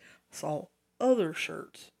wanted. I saw other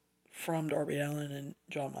shirts from Darby Allin and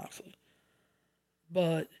Jon Moxley,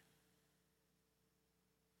 but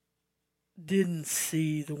didn't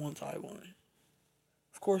see the ones I wanted.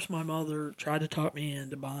 Of course, my mother tried to talk me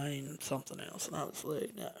into buying something else, and I was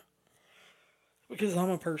like, no. Because I'm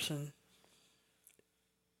a person,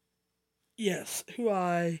 yes, who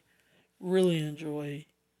I really enjoy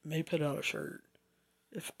may put out a shirt.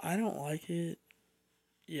 If I don't like it,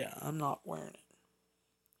 yeah, I'm not wearing it.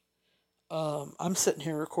 I'm sitting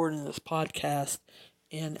here recording this podcast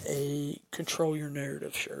in a Control Your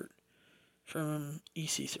Narrative shirt from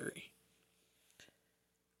EC3.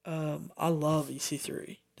 I love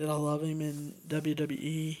EC3. Did I love him in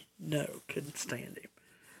WWE? No, couldn't stand him.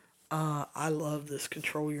 I love this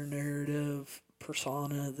Control Your Narrative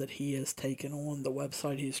persona that he has taken on, the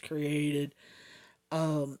website he's created.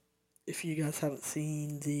 If you guys haven't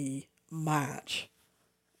seen the match,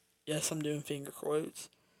 yes, I'm doing finger quotes,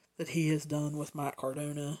 that he has done with Matt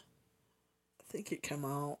Cardona. I think it came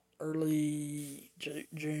out early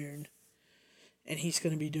June, and he's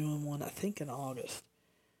going to be doing one, I think, in August.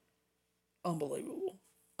 Unbelievable.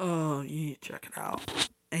 You need to check it out.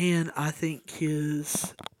 And I think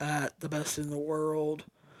his at the Best in the World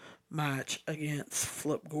match against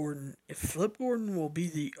Flip Gordon, if Flip Gordon will be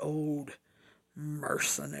the old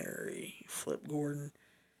mercenary Flip Gordon,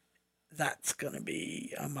 that's going to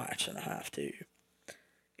be a match and a half too.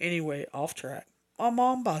 Anyway, off track. My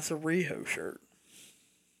mom buys a Riho shirt.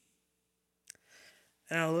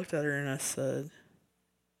 And I looked at her and I said,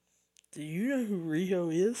 do you know who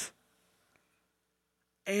Riho is?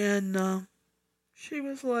 And she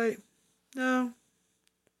was like, no.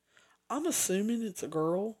 I'm assuming it's a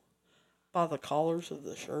girl by the collars of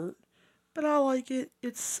the shirt, but I like it.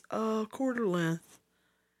 It's quarter length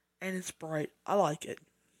and it's bright. I like it.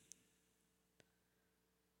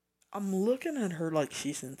 I'm looking at her like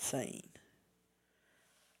she's insane.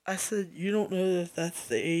 I said, you don't know that that's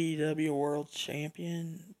the AEW World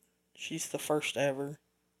Champion? She's the first ever.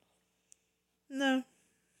 No.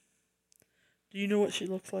 Do you know what she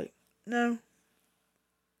looks like? No.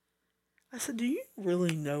 I said, do you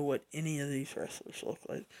really know what any of these wrestlers look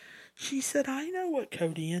like? She said, I know what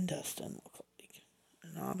Cody and Dustin look like.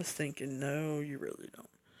 And I was thinking, no, you really don't.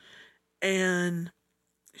 And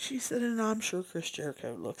she said, and I'm sure Chris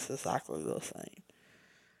Jericho looks exactly the same.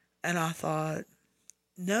 And I thought,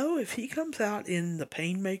 no, if he comes out in the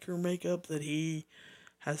Painmaker makeup that he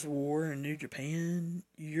has wore in New Japan,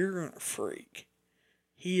 you're going to freak.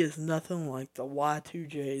 He is nothing like the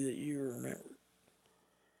Y2J that you remember.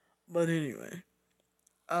 But anyway,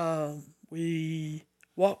 we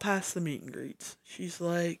walked past the meet and greets. She's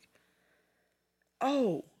like,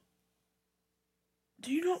 oh,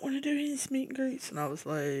 do you not want to do any of these meet and greets? And I was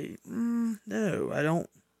like, no,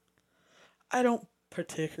 I don't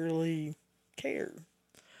particularly care.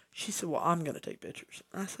 She said, well, I'm going to take pictures.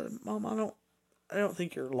 And I said, Mom, I don't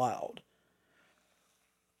think you're allowed.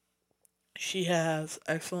 She has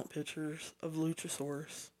excellent pictures of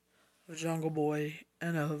Luchasaurus, of Jungle Boy,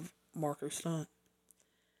 and of Marco Stunt.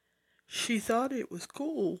 She thought it was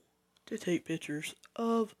cool to take pictures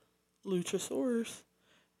of Luchasaurus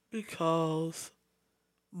because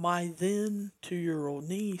my then 2-year-old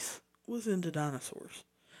niece was into dinosaurs.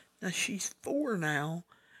 Now she's 4 now,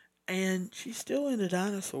 and she's still into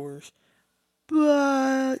dinosaurs,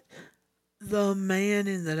 but the man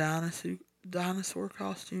in the dinosaur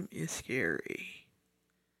costume is scary.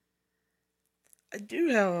 I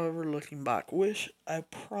do, however, looking back, wish I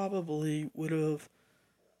probably would have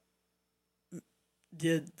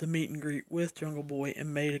did the meet and greet with Jungle Boy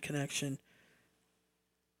and made a connection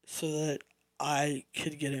so that I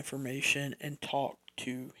could get information and talk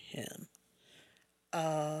to him.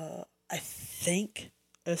 I think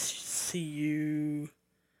SCU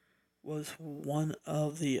was one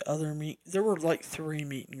of the other there were like 3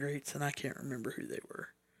 meet and greets, and I can't remember who they were.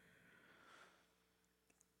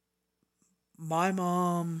 My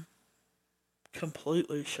mom,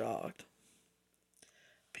 completely shocked.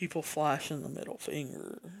 People flashing the middle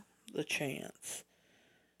finger, the chants,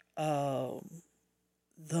 um,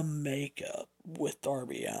 the makeup with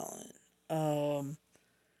Darby Allin.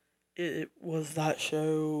 It was that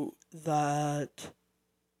show that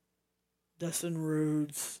Dustin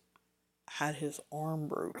Rhodes had his arm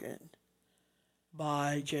broken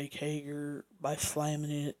by Jake Hager by slamming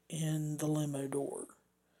it in the limo door.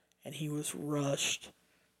 And he was rushed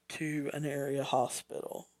to an area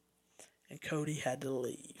hospital. And Cody had to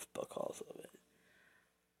leave because of it.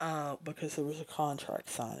 Because there was a contract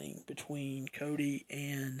signing between Cody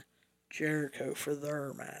and Jericho for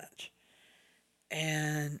their match.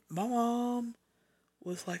 And my mom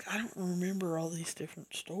was like, I don't remember all these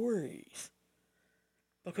different stories.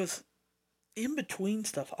 Because in between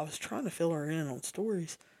stuff, I was trying to fill her in on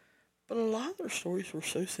stories. But a lot of their stories were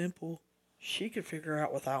so simple, she could figure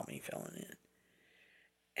out without me filling in.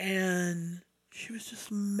 And she was just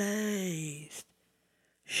amazed.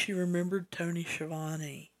 She remembered Tony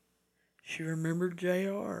Schiavone. She remembered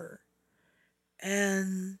JR.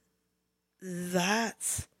 And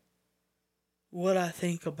that's what I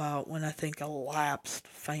think about when I think a lapsed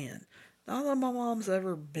fan. Not that my mom's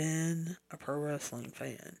ever been a pro wrestling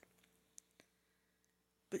fan.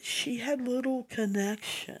 But she had little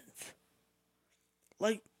connections.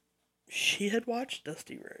 Like, she had watched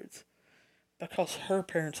Dusty Rhodes because her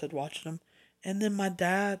parents had watched him. And then my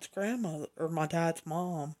dad's grandmother, or my dad's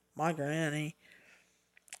mom, my granny,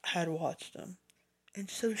 had watched him. And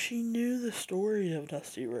so she knew the story of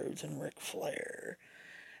Dusty Rhodes and Ric Flair.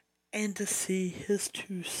 And to see his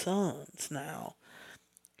two sons now,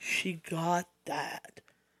 she got that.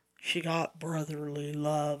 She got brotherly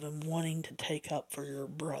love and wanting to take up for your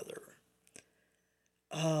brother.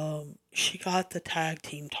 She got the tag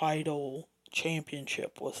team title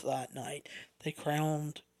championship was that night. They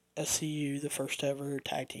crowned SCU the first ever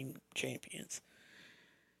tag team champions.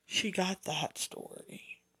 She got that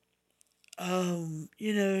story.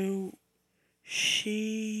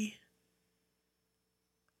 She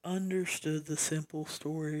understood the simple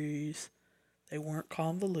stories. They weren't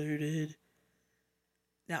convoluted.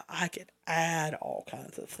 Now, I could add all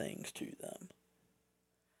kinds of things to them.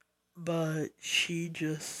 But she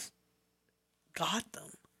just got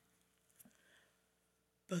them.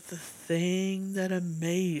 But the thing that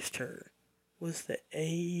amazed her was the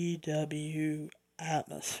AEW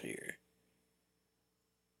atmosphere.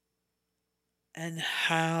 And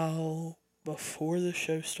how, before the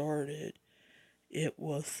show started, it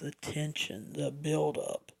was the tension, the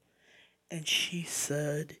build-up. And she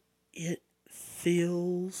said, it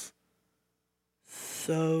feels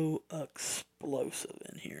so explosive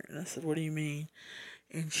in here. And I said, what do you mean?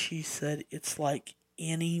 And she said, it's like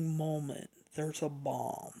any moment there's a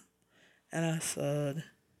bomb. And I said,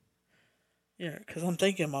 yeah, because I'm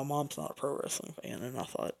thinking my mom's not a pro wrestling fan. And I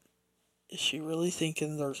thought, is she really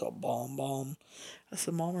thinking there's a bomb? I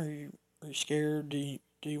said, Mom, are you scared? Do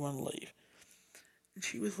you want to leave? And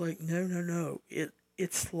she was like, no.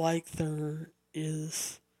 It's like there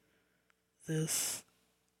is this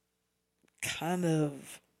kind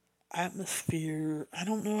of atmosphere. I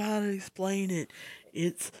don't know how to explain it.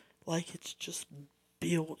 It's like it's just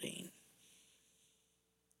building.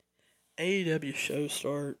 AEW show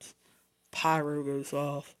starts. Pyro goes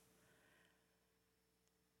off.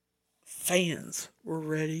 Fans were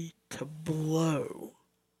ready to blow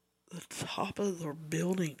the top of their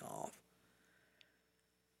building off.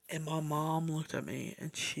 And my mom looked at me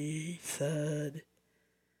and she said,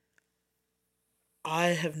 I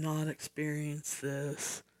have not experienced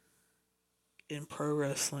this in pro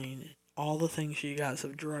wrestling. All the things you guys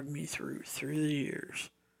have drugged me through the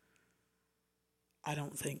years. I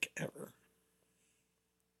don't think ever.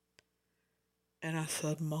 And I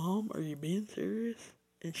said, Mom, are you being serious?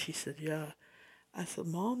 And she said, yeah. I said,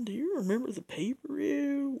 Mom, do you remember the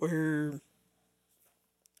pay-per-view where,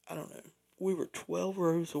 I don't know, we were 12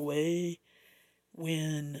 rows away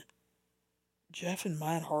when Jeff and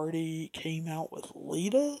Matt Hardy came out with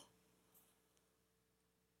Lita?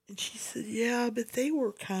 And she said, yeah, but they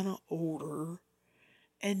were kind of older.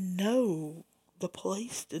 And no, the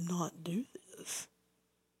place did not do this.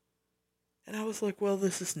 And I was like, well,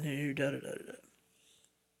 this is new, da-da-da-da.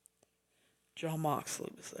 John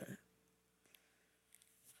Moxley was there.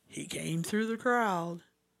 He came through the crowd.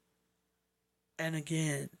 And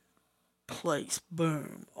again, place,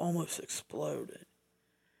 boom, almost exploded.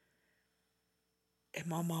 And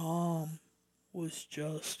my mom was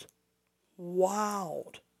just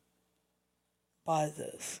wowed by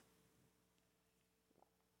this.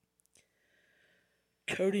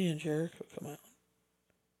 Cody and Jericho come out.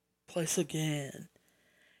 place again.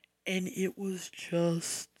 And it was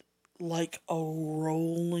just like a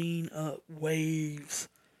rolling up waves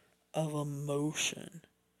of emotion.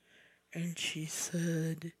 And she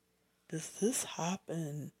said, "Does this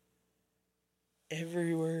happen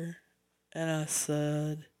everywhere?" And I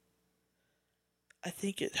said, "I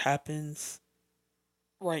think it happens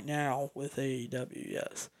right now with AEW,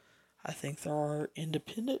 yes. I think there are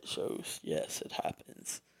independent shows, yes, it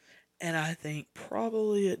happens. And I think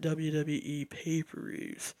probably at WWE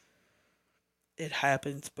pay-per-views, it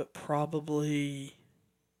happens, but probably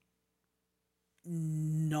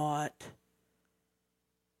not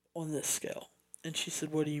on this scale." And she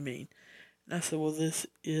said, "What do you mean?" And I said, "Well, this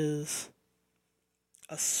is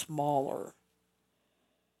a smaller,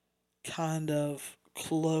 kind of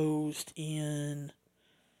closed in,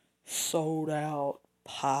 sold out,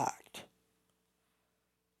 packed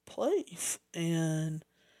place." And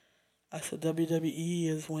I said, WWE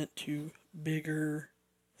has went to bigger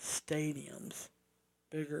stadiums,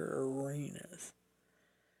 bigger arenas.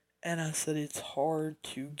 And I said, it's hard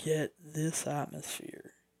to get this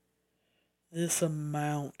atmosphere, this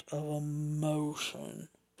amount of emotion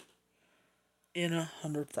in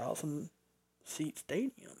 100,000 seat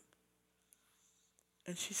stadium.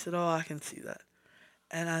 And she said, "Oh, I can see that."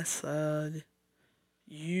 And I said,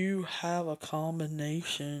 "You have a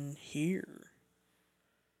combination here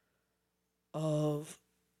of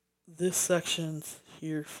this section's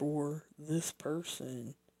here for this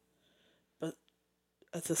person, but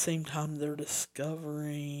at the same time, they're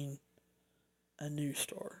discovering a new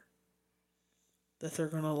star that they're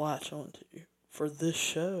going to latch onto for this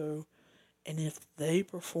show. And if they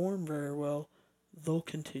perform very well, they'll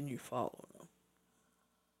continue following them."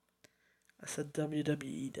 I said,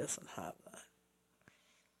 WWE doesn't have that.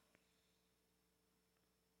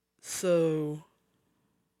 So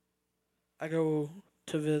I go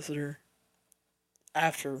to visit her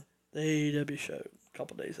after the AEW show, a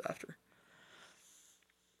couple days after.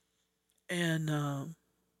 And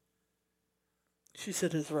she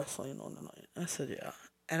said, "Is wrestling on tonight?" I said, "Yeah."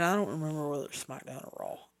 And I don't remember whether it's SmackDown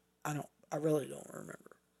or Raw. I really don't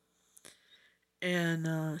remember.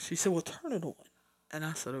 And she said, "Well, turn it on." And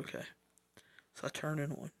I said, "Okay." So I turn it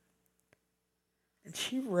on. And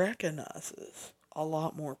she recognizes a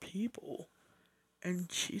lot more people. And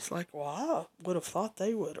she's like, "Well, I would have thought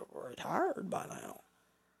they would have retired by now."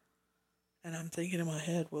 And I'm thinking in my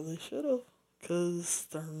head, well, they should have, because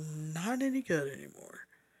they're not any good anymore.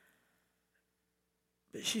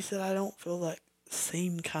 But she said, "I don't feel that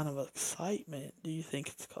same kind of excitement. Do you think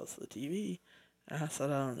it's because of the TV?" And I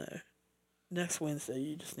said, "I don't know. Next Wednesday,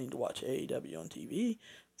 you just need to watch AEW on TV,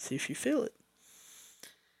 see if you feel it."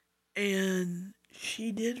 And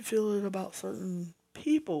she did feel it about certain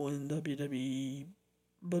people in WWE,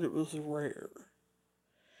 but it was rare.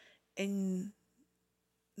 And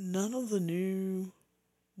none of the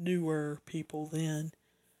newer people then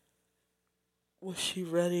was she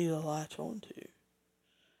ready to latch onto.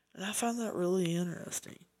 And I found that really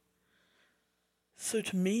interesting. So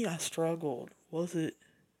to me, I struggled. Was it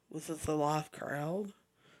the live crowd?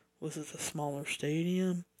 Was it the smaller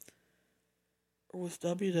stadium? Or was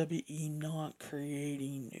WWE not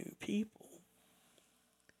creating new people?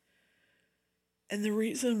 And the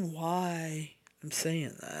reason why I'm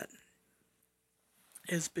saying that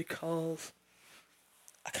is because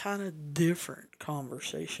a kind of different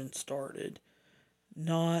conversation started,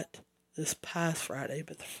 not this past Friday,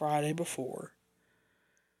 but the Friday before.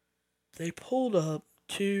 They pulled up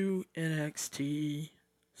two NXT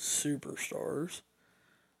superstars,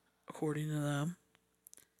 according to them,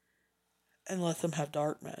 and let them have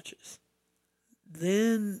dark matches.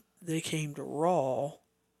 Then they came to Raw.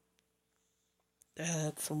 They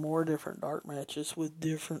had some more different dark matches with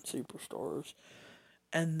different superstars.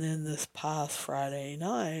 And then this past Friday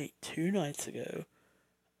night, 2 nights ago,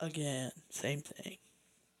 again, same thing.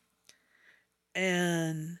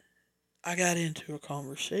 And I got into a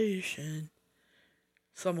conversation.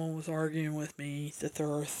 Someone was arguing with me that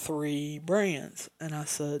there are 3 brands. And I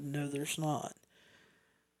said, no, there's not.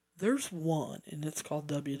 There's one, and it's called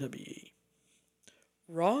WWE.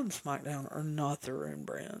 Raw and SmackDown are not their own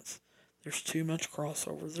brands. There's too much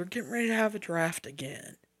crossover. They're getting ready to have a draft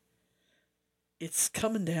again. It's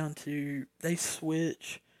coming down to they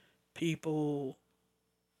switch people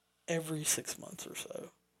every 6 months or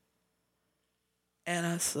so. And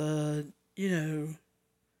I said,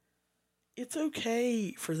 it's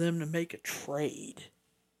okay for them to make a trade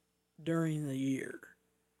during the year.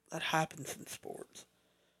 That happens in sports.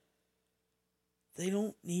 They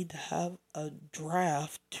don't need to have a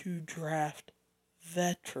draft to draft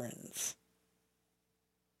veterans.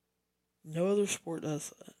 No other sport does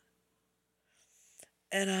that.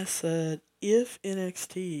 And I said, if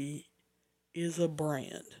NXT is a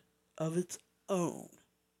brand of its own,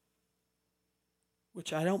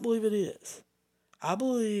 which I don't believe it is, I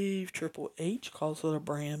believe Triple H calls it a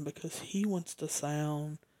brand because he wants to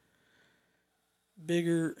sound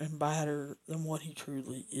bigger and badder than what he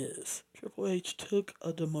truly is. Triple H took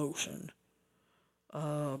a demotion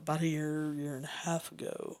about a year and a half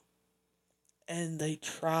ago, and they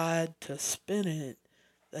tried to spin it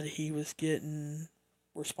that he was getting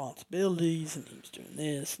responsibilities and he was doing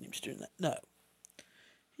this and he was doing that. No.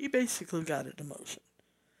 He basically got a demotion.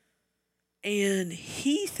 And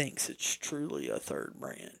he thinks it's truly a third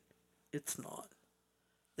brand. It's not.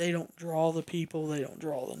 They don't draw the people, they don't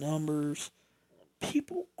draw the numbers.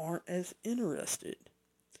 People aren't as interested.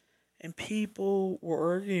 And people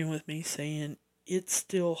were arguing with me saying it's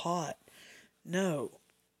still hot. No.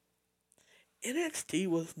 NXT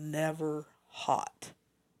was never hot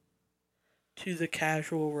to the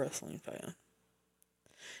casual wrestling fan.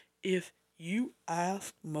 If you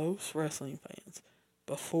ask most wrestling fans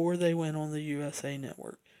before they went on the USA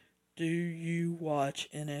Network, do you watch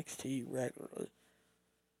NXT regularly?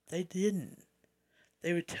 They didn't.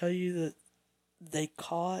 They would tell you that they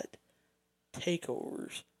caught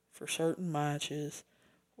takeovers for certain matches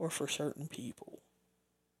or for certain people.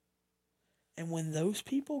 And when those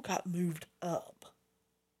people got moved up,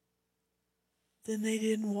 then they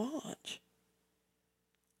didn't watch.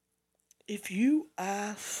 If you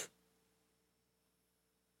ask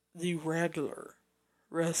the regular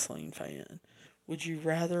wrestling fan, would you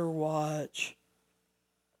rather watch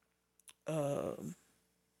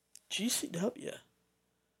GCW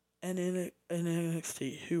and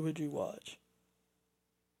NXT? Who would you watch?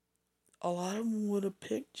 A lot of them would have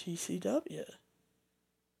picked GCW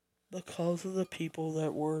because of the people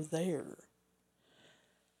that were there.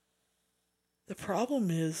 The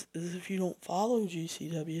problem is if you don't follow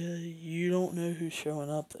GCW, you don't know who's showing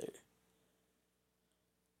up there.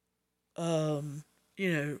 A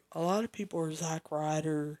lot of people are Zack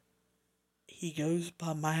Ryder. He goes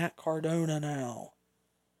by Matt Cardona now.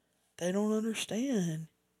 They don't understand.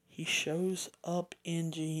 He shows up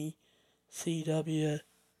in GCW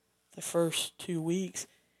the first 2 weeks.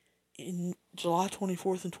 In July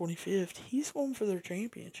 24th and 25th, he's going for their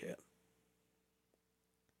championship.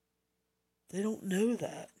 They don't know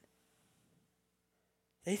that.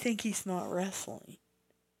 They think he's not wrestling.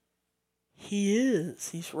 He is.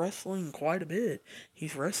 He's wrestling quite a bit.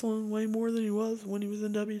 He's wrestling way more than he was when he was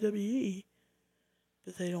in WWE.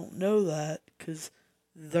 But they don't know that because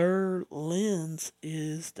their lens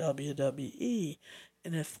is WWE.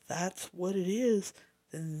 And if that's what it is,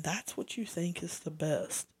 then that's what you think is the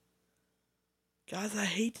best. Guys, I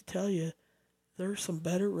hate to tell you, there are some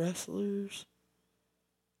better wrestlers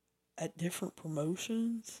at different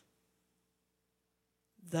promotions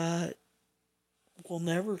that will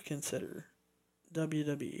never consider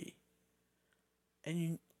WWE.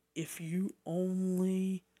 And if you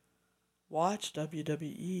only watch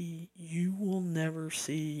WWE, you will never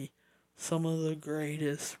see some of the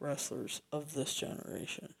greatest wrestlers of this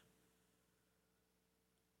generation.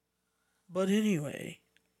 But anyway,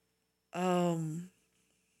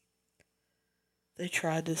 they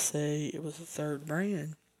tried to say it was a third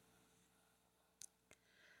brand.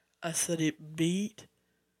 I said it beat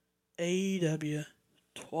AEW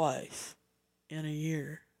twice in a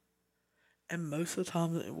year. And most of the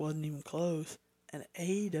time it wasn't even close. And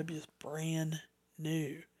AEW is brand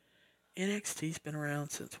new. NXT's been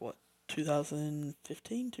around since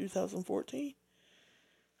 2015, 2014?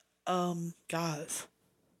 Guys,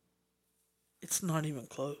 it's not even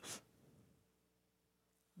close.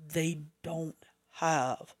 They don't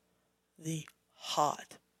have the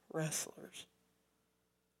hot wrestlers.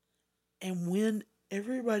 And when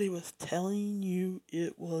everybody was telling you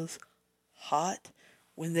it was hot,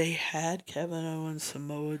 when they had Kevin Owens,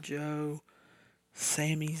 Samoa Joe,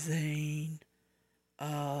 Sami Zayn,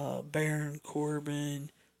 Baron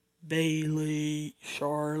Corbin, Bayley,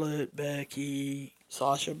 Charlotte, Becky,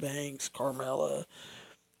 Sasha Banks, Carmella,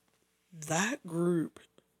 that group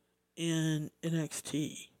in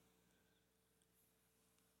NXT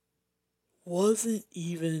wasn't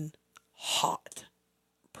even hot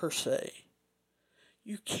per se.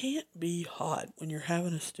 You can't be hot when you're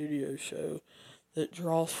having a studio show that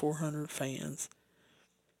draws 400 fans,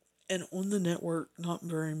 and on the network not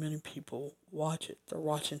very many people watch it. They're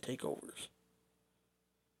watching takeovers.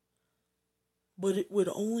 But it would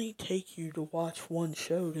only take you to watch one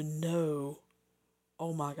show to know,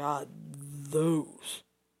 oh my God, those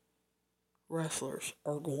wrestlers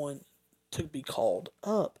are going to be called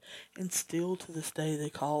up. And still to this day they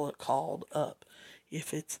call it called up.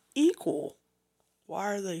 If it's equal,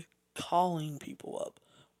 Why are they calling people up?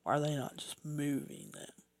 Why are they not just moving them?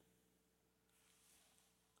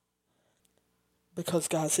 Because,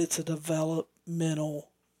 guys, it's a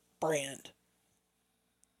developmental brand.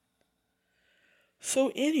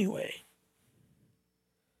 So, anyway,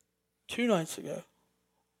 2 nights ago,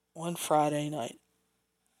 on Friday night,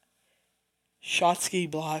 Shotzi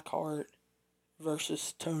Blackheart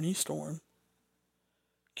versus Tony Storm,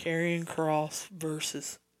 Karrion Kross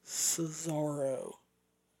versus Cesaro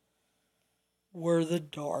were the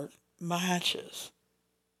dark matches.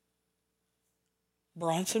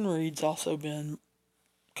 Bronson Reed's also been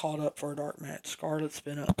called up for a dark match. Scarlett's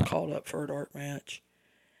been called up for a dark match.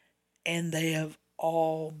 And they have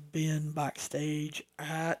all been backstage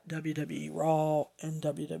at WWE Raw and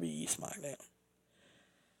WWE SmackDown.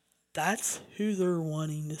 That's who they're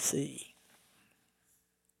wanting to see.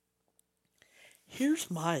 Here's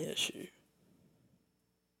my issue.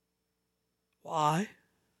 Why?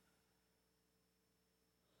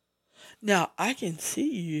 Now, I can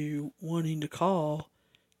see you wanting to call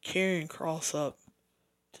Karrion Kross up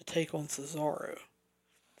to take on Cesaro.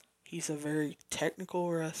 He's a very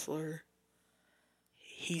technical wrestler.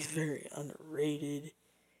 He's very underrated.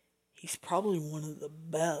 He's probably one of the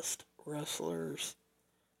best wrestlers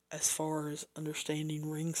as far as understanding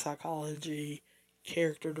ring psychology,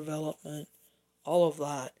 character development, all of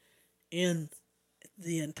that in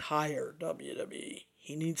the entire WWE.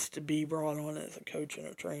 He needs to be brought on as a coach and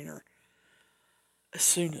a trainer as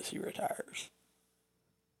soon as he retires.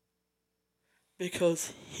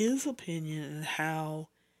 Because his opinion and how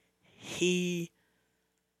he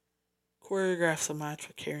choreographs a match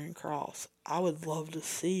with Karrion Kross, I would love to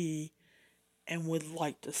see and would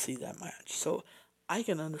like to see that match. So I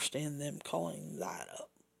can understand them calling that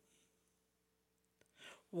up.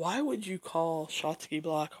 Why would you call Shotzi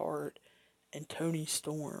Blackheart and Tony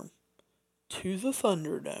Storm to the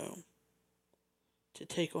Thunderdome to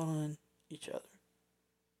take on each other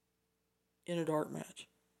in a dark match?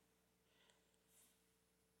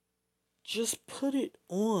 Just put it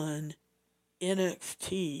on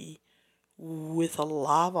NXT with a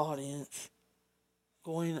live audience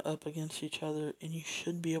going up against each other, and you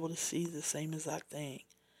should be able to see the same exact thing.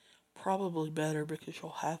 Probably better because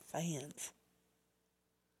you'll have fans.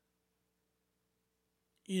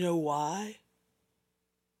 You know why?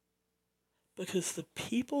 Because the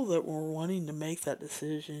people that were wanting to make that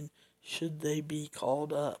decision, should they be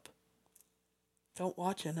called up, don't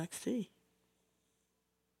watch NXT.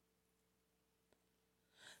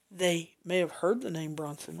 They may have heard the name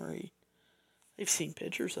Bronson Reed. They've seen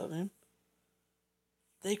pictures of him.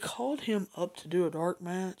 They called him up to do a dark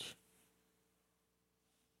match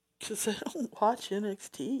because they don't watch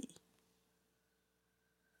NXT.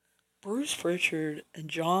 Bruce Pritchard and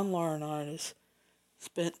John Laurinaitis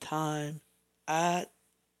spent time at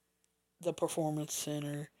the Performance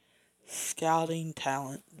Center scouting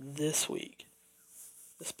talent this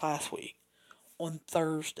past week. On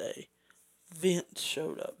Thursday, Vince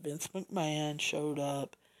McMahon showed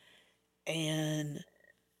up and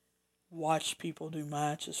watched people do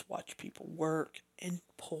matches, watched people work, and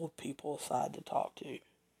pulled people aside to talk to.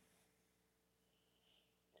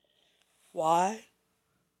 Why?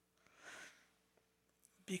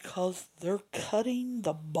 Because they're cutting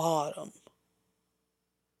the bottom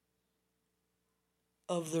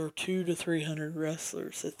of their 200 to 300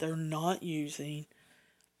 wrestlers that they're not using,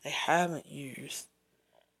 they haven't used,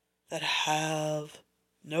 that have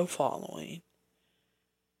no following,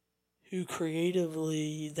 who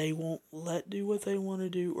creatively they won't let do what they want to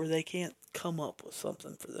do, or they can't come up with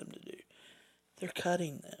something for them to do. They're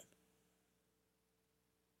cutting them.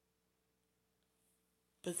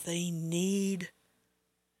 But they need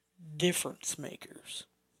difference makers.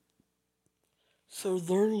 So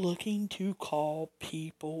they're looking to call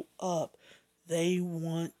people up. They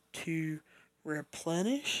want to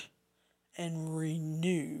replenish and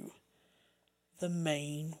renew the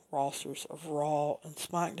main rosters of Raw and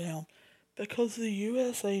SmackDown because the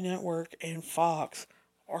USA Network and Fox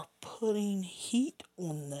are putting heat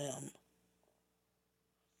on them,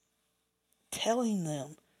 telling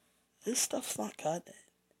them this stuff's not cutting it.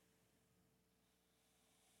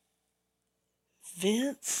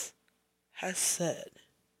 Vince has said,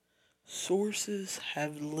 sources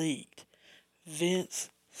have leaked, Vince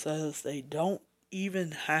says they don't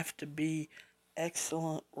even have to be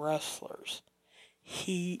excellent wrestlers.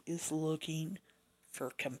 He is looking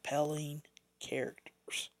for compelling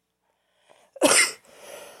characters.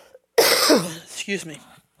 Excuse me.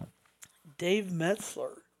 Dave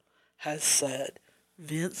Metzler has said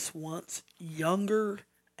Vince wants younger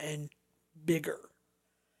and bigger.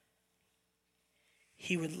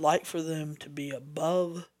 he would like for them to be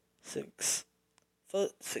above 6',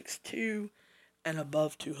 6'2", and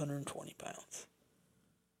above 220 pounds.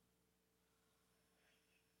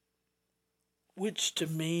 Which to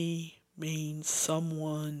me means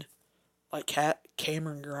someone like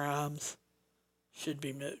Cameron Grimes should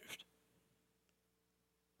be moved.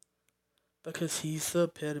 Because he's the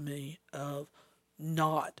epitome of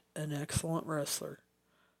not an excellent wrestler,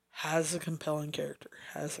 has a compelling character,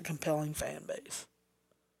 has a compelling fan base.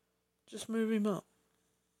 Just move him up.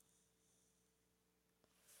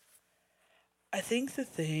 I think the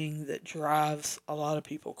thing that drives a lot of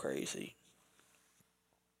people crazy,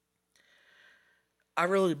 I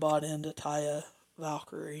really bought into Taya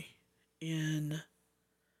Valkyrie in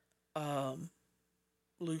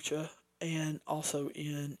Lucha and also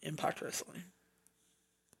in Impact Wrestling.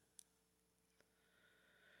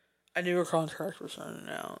 I knew her contract was running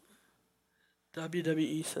out.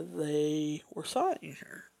 WWE said they were signing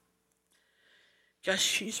her. Guys,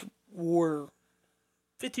 she's wore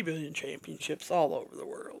 50 billion championships all over the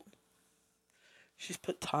world. She's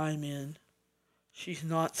put time in. She's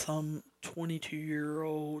not some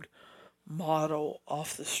 22-year-old model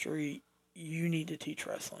off the street you need to teach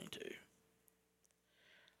wrestling to.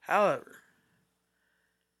 However,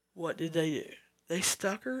 what did they do? They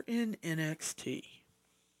stuck her in NXT.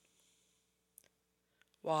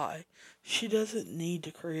 Why? She doesn't need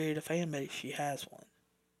to create a fan base. She has one.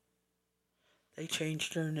 They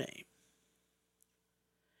changed her name.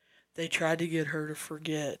 They tried to get her to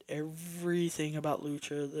forget everything about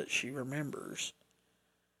Lucha that she remembers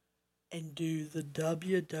and do the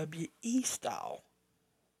WWE style.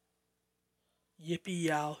 Yippee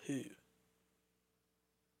yahoo.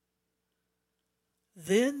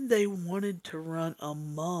 Then they wanted to run a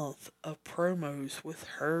month of promos with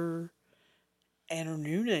her and her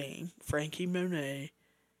new name, Frankie Monet,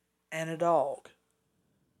 and a dog.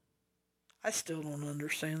 I still don't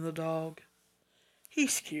understand the dog.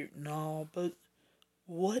 He's cute and all, but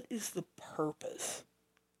what is the purpose?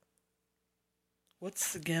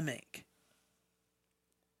 What's the gimmick?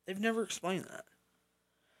 They've never explained that.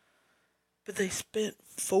 But they spent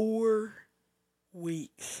 4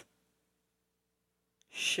 weeks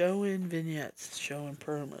showing vignettes, showing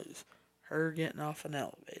promos. Her getting off an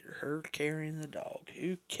elevator, her carrying the dog.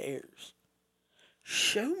 Who cares?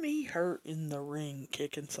 Show me her in the ring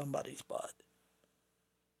kicking somebody's butt.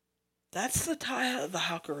 That's the Taya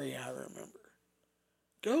Valkyrie I remember.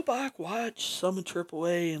 Go back, watch some of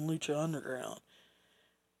AAA and Lucha Underground,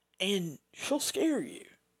 and she'll scare you.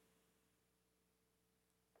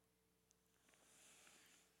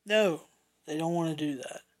 No, they don't want to do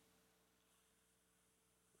that.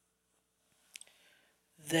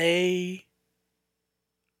 They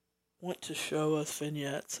want to show us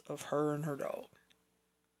vignettes of her and her dog.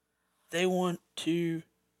 They want to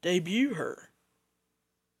debut her.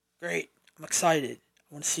 Great. I'm excited.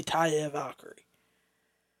 I want to see Taya Valkyrie.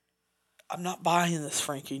 I'm not buying this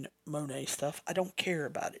Frankie Monet stuff. I don't care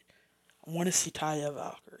about it. I want to see Taya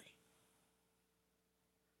Valkyrie.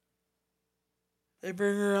 They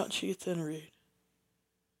bring her out and she gets interviewed.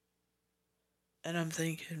 And I'm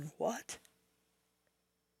thinking, what?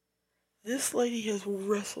 This lady has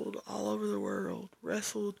wrestled all over the world.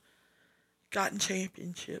 Wrestled, gotten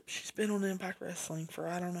championships. She's been on Impact Wrestling for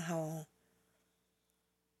I don't know how long.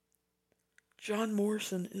 John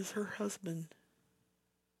Morrison is her husband.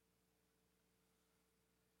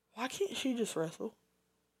 Why can't she just wrestle?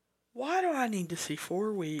 Why do I need to see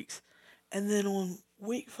 4 weeks and then on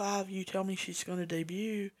week 5 you tell me she's going to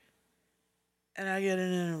debut and I get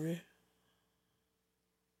an interview?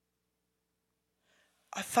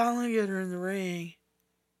 I finally get her in the ring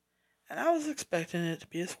and I was expecting it to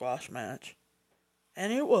be a squash match.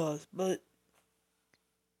 And it was, but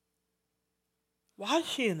why is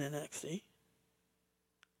she in NXT?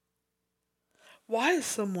 Why is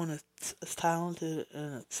someone as talented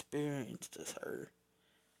and experienced as her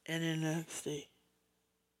in NXT?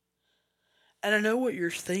 And I know what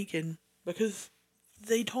you're thinking because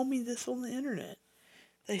they told me this on the internet.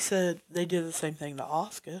 They said they did the same thing to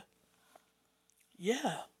Asuka.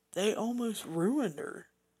 Yeah, they almost ruined her.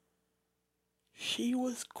 She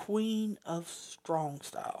was queen of strong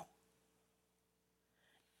style.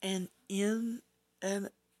 And in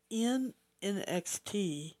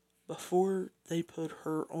NXT, before they put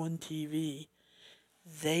her on TV,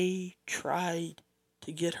 they tried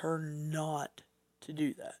to get her not to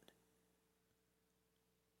do that.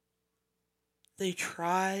 They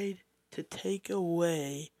tried to take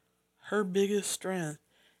away her biggest strength,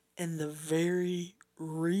 and the very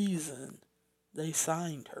reason they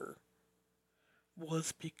signed her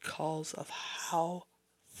was because of how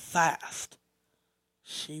fast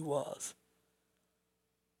she was.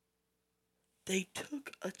 They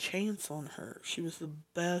took a chance on her. She was the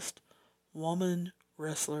best woman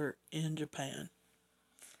wrestler in Japan.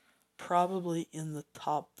 Probably in the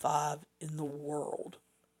top 5 in the world.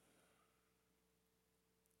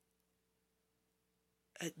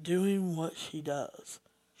 At doing what she does.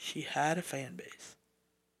 She had a fan base.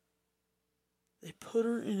 They put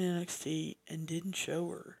her in NXT and didn't show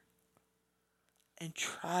her. And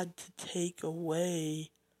tried to take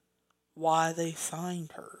away why they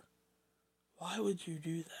signed her. Why would you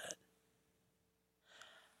do that?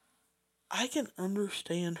 I can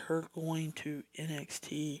understand her going to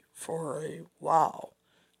NXT for a while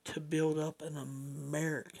to build up an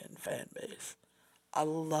American fan base. I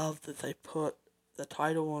love that they put the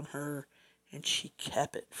title on her and she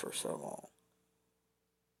kept it for so long.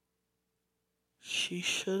 She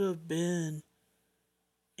should have been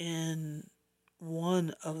in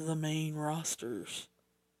one of the main rosters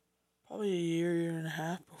probably a year and a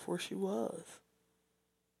half before she was.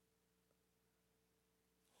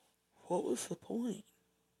 What was the point?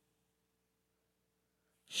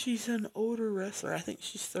 She's an older wrestler. I think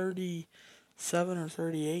she's 37 or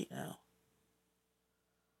 38 now.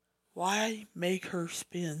 Why make her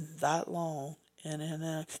spend that long in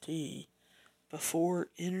NXT before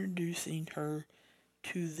introducing her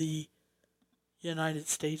to the United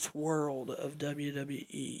States world of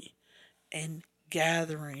WWE and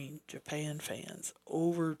gathering Japan fans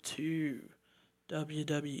over to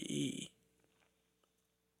WWE?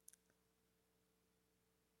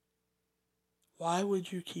 Why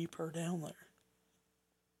would you keep her down there?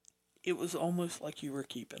 It was almost like you were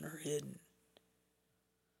keeping her hidden.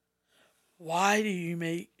 Why do you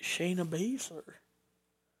make Shayna Baszler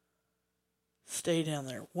stay down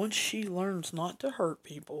there? Once she learns not to hurt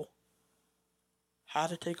people, how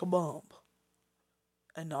to take a bump,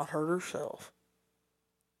 and not hurt herself,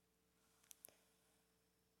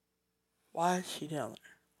 why is she down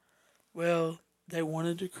there? Well, they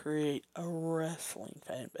wanted to create a wrestling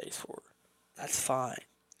fan base for her. That's fine.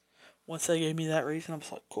 Once they gave me that reason, I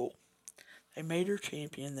was like, cool. They made her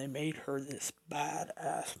champion. They made her this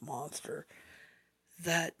badass monster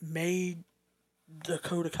that made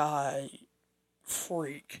Dakota Kai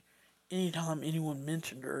freak anytime anyone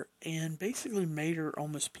mentioned her, and basically made her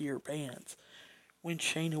almost pee her pants when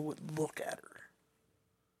Shayna would look at her.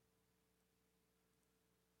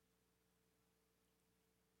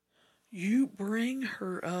 You bring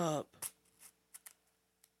her up.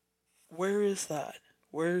 Where is that?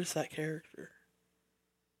 Where is that character?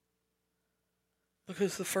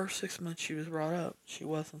 Because the first 6 months she was brought up, she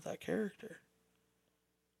wasn't that character.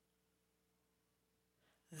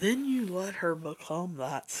 Then you let her become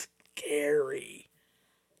that scary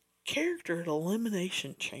character at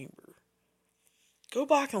Elimination Chamber. Go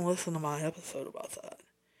back and listen to my episode about that.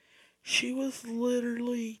 She was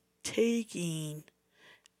literally picking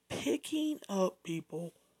up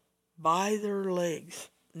people by their legs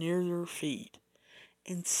near their feet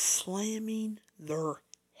and slamming their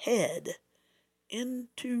head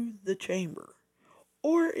into the chamber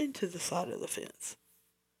or into the side of the fence.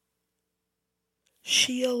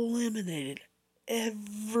 She eliminated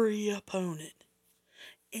every opponent,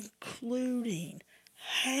 including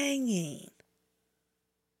hanging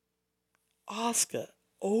Asuka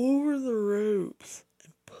over the ropes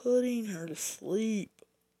and putting her to sleep.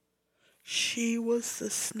 She was the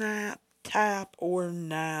snap, tap, or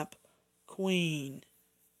nap queen.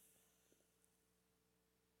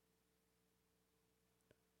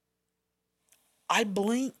 I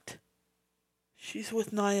blinked. She's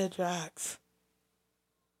with Nia Jax.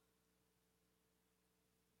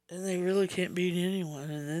 And they really can't beat anyone.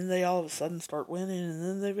 And then they all of a sudden start winning. And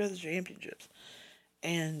then they've got the championships.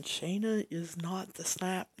 And Shayna is not the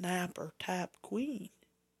snap, nap, or tap queen.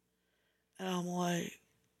 And I'm like,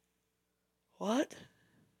 what?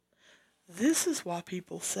 This is why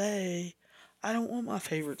people say, I don't want my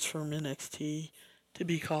favorites from NXT to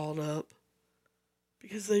be called up.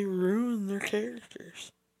 Because they ruin their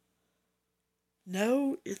characters.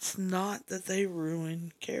 No, it's not that they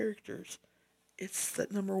ruin characters. It's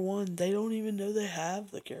that number one, they don't even know they have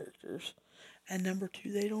the characters. And number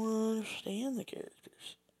two, they don't understand the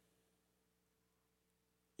characters.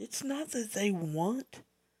 It's not that they want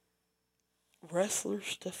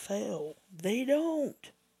wrestlers to fail. They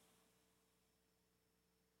don't.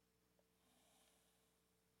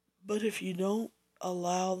 But if you don't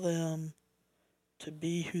allow them to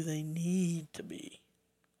be who they need to be,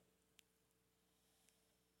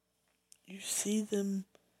 you see them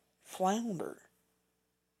flounder.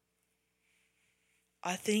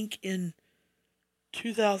 I think in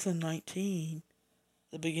 2019,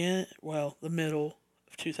 the middle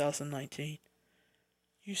of 2019.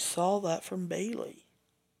 You saw that from Bayley.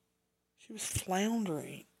 She was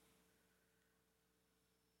floundering.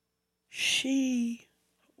 She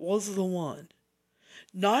was the one.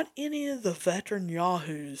 Not any of the veteran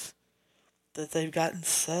yahoos that they've gotten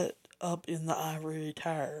set up in the ivory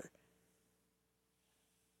tower.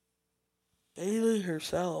 Bayley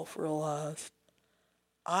herself realized,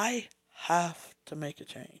 I have to make a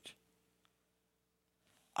change.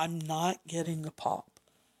 I'm not getting the pop.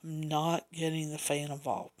 I'm not getting the fan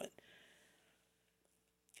involvement.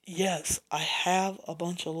 Yes, I have a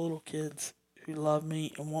bunch of little kids who love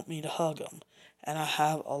me and want me to hug them. And I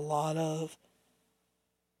have a lot of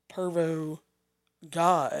pervo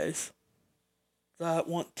guys that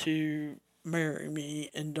want to marry me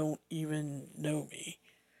and don't even know me.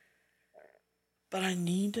 But I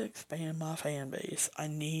need to expand my fan base. I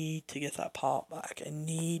need to get that pop back. I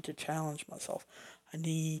need to challenge myself. I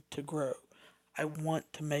need to grow. I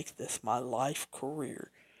want to make this my life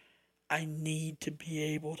career. I need to be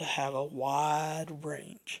able to have a wide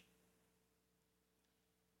range.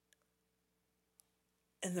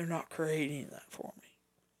 And they're not creating that for me.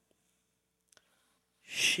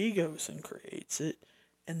 She goes and creates it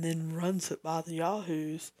and then runs it by the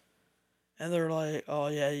Yahoos. And they're like, oh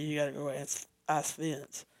yeah, you gotta go ask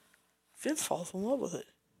Vince. Vince falls in love with it.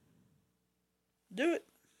 Do it.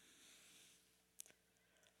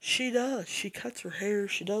 She does. She cuts her hair.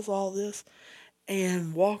 She does all this.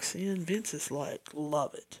 And walks in. Vince is like,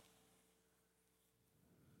 love it.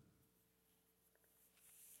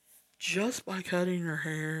 Just by cutting her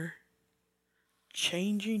hair,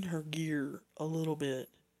 changing her gear a little bit,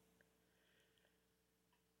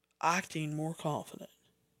 acting more confident,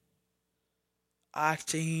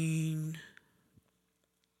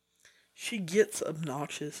 she gets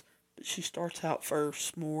obnoxious, but she starts out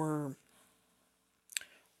first more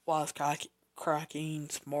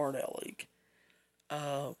wisecracking, smart aleck,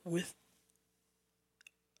 with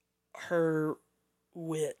her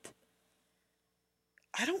wit.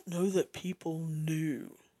 I don't know that people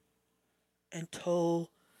knew until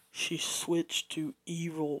she switched to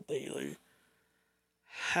evil Bayley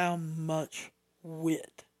how much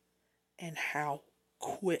wit and how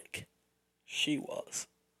quick she was.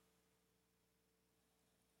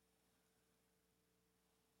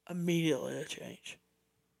 Immediately a change.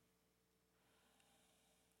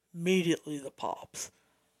 Immediately the pops.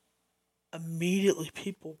 Immediately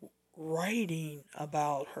people writing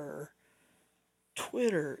about her.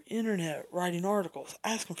 Twitter, internet, writing articles,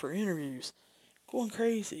 asking for interviews, going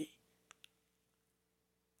crazy.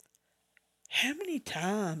 How many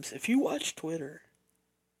times, if you watch Twitter,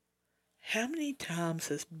 how many times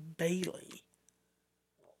has Bayley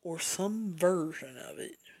or some version of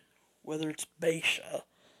it, whether it's Baysha,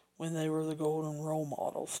 when they were the golden role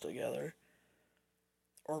models together,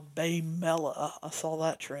 or Bay Mella, I saw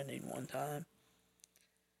that trending one time.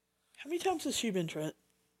 How many times has she been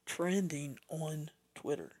trending on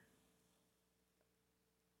Twitter?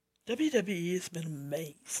 WWE has been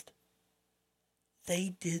amazed.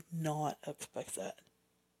 They did not expect that.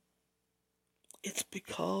 It's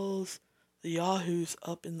because the Yahoos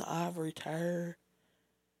up in the ivory tower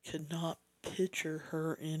could not picture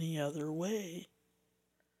her any other way.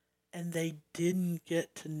 And they didn't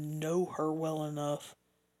get to know her well enough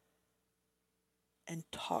and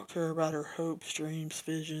talk to her about her hopes, dreams,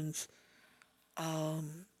 visions,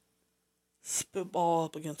 spitball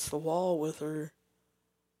up against the wall with her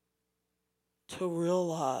to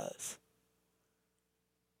realize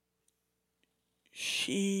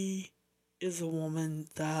she is a woman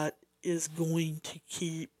that is going to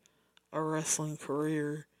keep a wrestling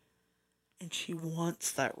career, and she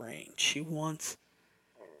wants that range. She wants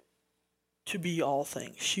to be all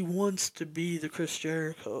things. She wants to be the Chris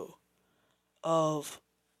Jericho of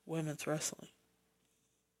women's wrestling.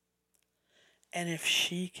 And if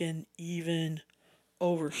she can even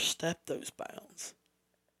overstep those bounds,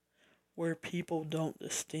 where people don't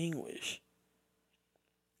distinguish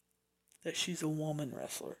that she's a woman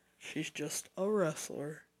wrestler, she's just a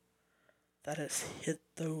wrestler that has hit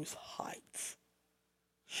those heights.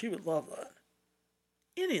 She would love that.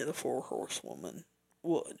 Any of the four horsewomen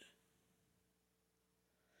would.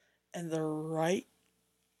 And they're right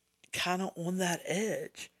kind of on that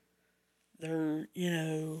edge. They're,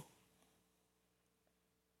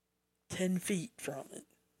 10 feet from it.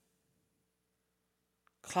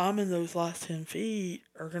 Climbing those last 10 feet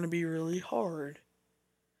are going to be really hard.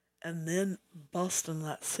 And then busting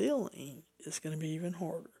that ceiling is going to be even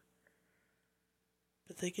harder.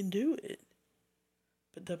 But they can do it.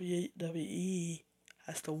 But WWE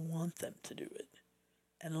has to want them to do it.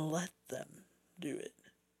 And let them do it.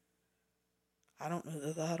 I don't know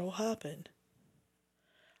that that'll happen.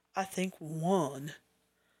 I think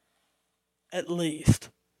at least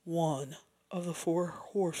one of the four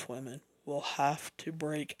horsewomen will have to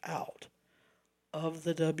break out of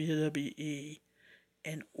the WWE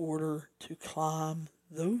in order to climb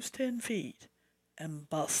those 10 feet and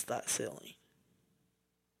bust that ceiling.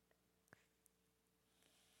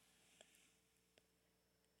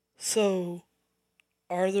 So,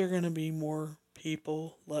 are there going to be more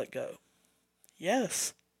people let go?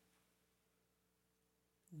 Yes.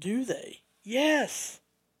 Do they? Yes.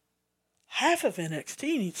 Half of NXT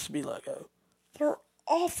needs to be let go. They're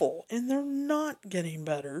awful and they're not getting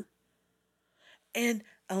better. And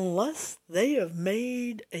unless they have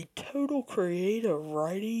made a total creative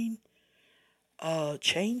writing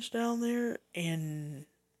change down there and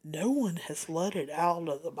no one has let it out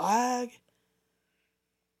of the bag,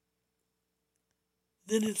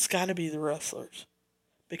 then it's got to be the wrestlers.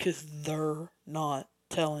 Because they're not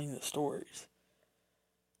telling the stories.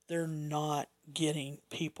 They're not getting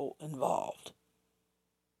people involved.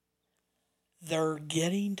 They're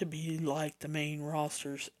getting to be like the main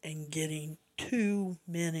rosters and getting too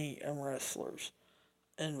many wrestlers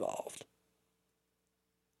involved.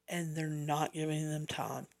 And they're not giving them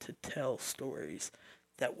time to tell stories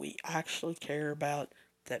that we actually care about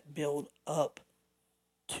that build up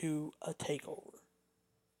to a takeover.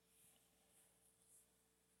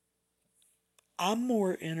 I'm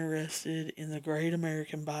more interested in the Great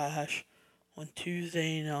American Bash on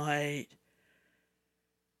Tuesday night,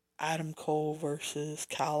 Adam Cole versus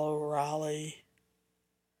Kyle O'Reilly,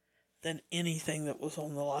 than anything that was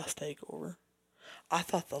on the last takeover. I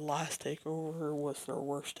thought the last takeover was their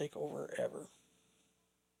worst takeover ever.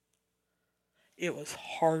 It was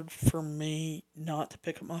hard for me not to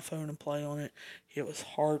pick up my phone and play on it. It was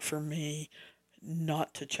hard for me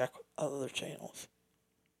not to check other channels.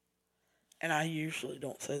 And I usually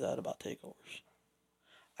don't say that about takeovers.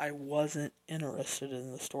 I wasn't interested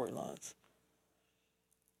in the storylines.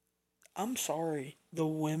 I'm sorry, the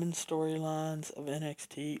women's storylines of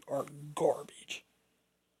NXT are garbage.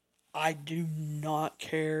 I do not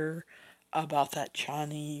care about that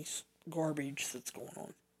Chinese garbage that's going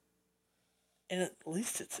on. And at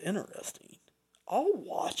least it's interesting. I'll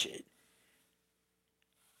watch it.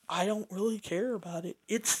 I don't really care about it.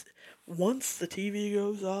 It's once the TV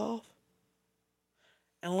goes off,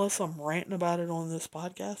 unless I'm ranting about it on this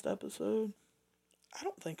podcast episode, I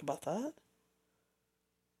don't think about that.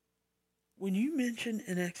 When you mention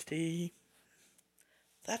NXT,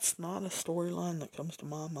 that's not a storyline that comes to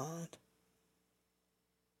my mind.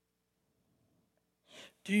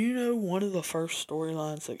 Do you know one of the first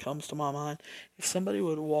storylines that comes to my mind? If somebody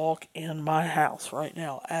would walk in my house right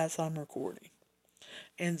now as I'm recording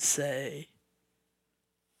and say,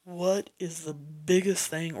 what is the biggest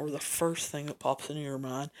thing or the first thing that pops into your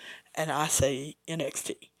mind? And I say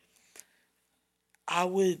NXT. I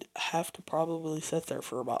would have to probably sit there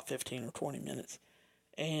for about 15 or 20 minutes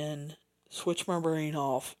and switch my brain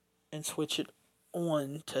off and switch it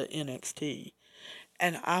on to NXT.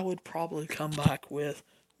 And I would probably come back with,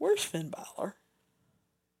 where's Finn Balor?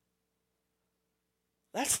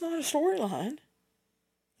 That's not a storyline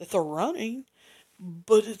that they're running,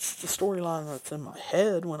 but it's the storyline that's in my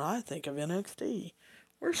head when I think of NXT.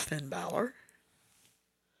 Where's Finn Balor?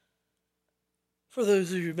 For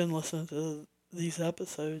those of you who've been listening to these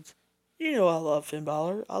episodes, you know I love Finn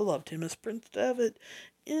Balor. I loved him as Prince Devitt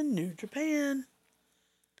in New Japan.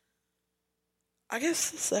 I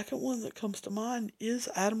guess the second one that comes to mind is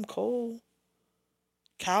Adam Cole,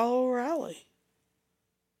 Kyle O'Reilly.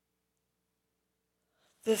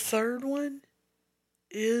 The third one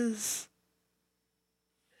is,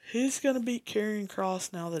 who's going to beat Karrion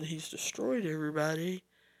Kross now that he's destroyed everybody?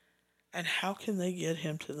 And how can they get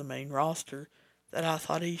him to the main roster that I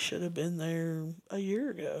thought he should have been there a year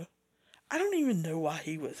ago? I don't even know why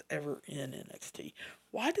he was ever in NXT.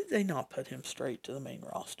 Why did they not put him straight to the main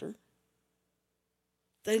roster?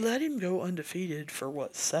 They let him go undefeated for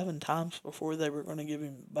 7 times before they were going to give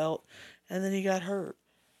him the belt, and then he got hurt.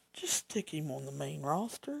 Just stick him on the main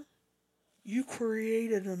roster. You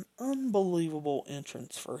created an unbelievable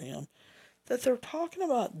entrance for him that they're talking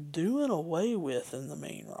about doing away with in the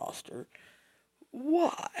main roster.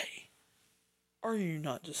 Why are you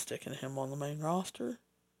not just sticking him on the main roster?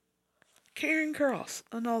 Karrion Kross,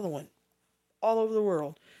 another one, all over the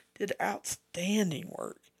world, did outstanding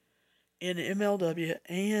work in MLW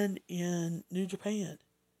and in New Japan.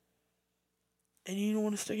 And you don't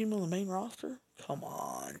want to stick him on the main roster? Come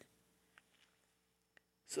on.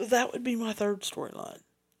 So that would be my third storyline.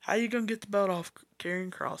 How you going to get the belt off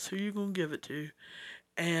Karrion Kross? Who you going to give it to?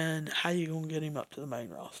 And how you going to get him up to the main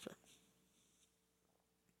roster?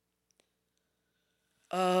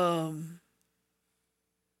 Um,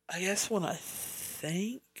 I guess when I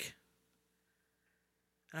think,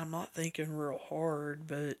 I'm not thinking real hard,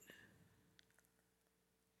 but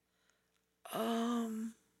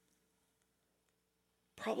um,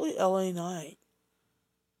 probably LA Knight.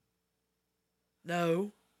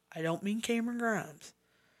 No, I don't mean Cameron Grimes.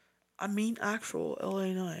 I mean actual LA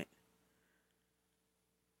Knight.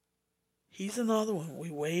 He's another one. We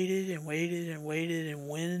waited and waited and waited, and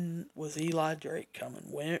when was Eli Drake coming?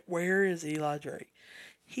 Where is Eli Drake?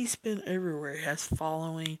 He's been everywhere. He has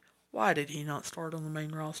following. Why did he not start on the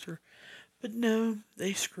main roster? But no,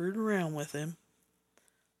 they screwed around with him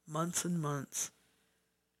months and months.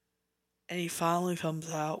 And he finally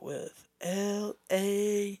comes out with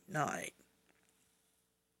LA Knight.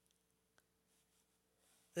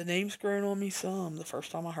 The name's grown on me some. The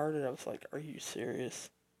first time I heard it, I was like, are you serious?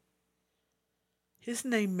 His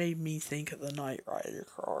name made me think of the Knight Rider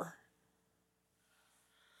car.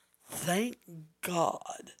 Thank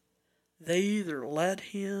God they either let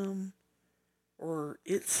him or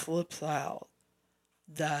it slips out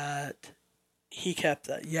that he kept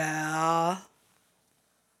that. Yeah.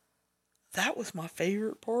 That was my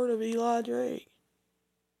favorite part of Eli Drake.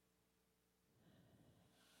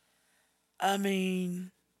 I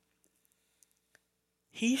mean,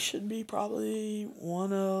 he should be probably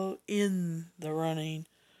in the running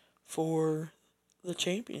for the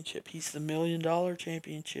championship. He's the $1 million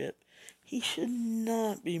championship. He should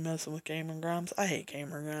not be messing with Cameron Grimes. I hate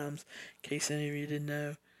Cameron Grimes, in case any of you didn't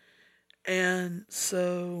know. And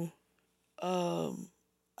so,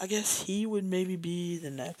 I guess he would maybe be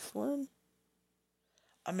the next one.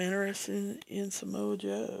 I'm interested in Samoa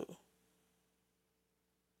Joe.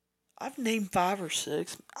 I've named 5 or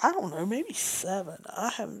 6. I don't know, maybe 7. I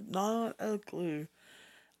have not a clue.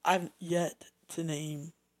 I've yet to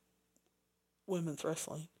name women's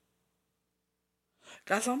wrestling.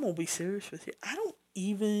 Guys, I'm going to be serious with you. I don't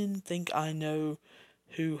even think I know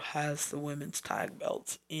who has the women's tag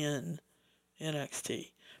belts in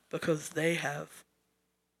NXT, because they have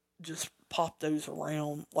just popped those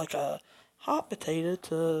around like a hot potato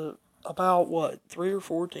to about, 3 or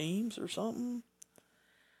 4 teams or something?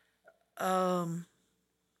 I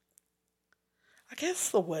guess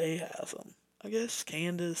The Way has them. I guess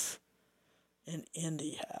Candace and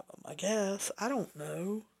Indy have them. I guess. I don't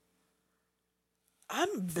know.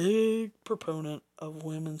 I'm a big proponent of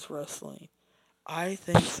women's wrestling. I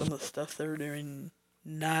think some of the stuff they're doing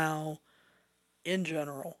now, in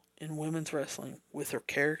general, in women's wrestling, with their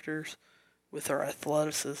characters, with their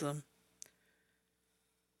athleticism,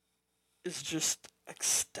 is just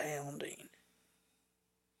astounding.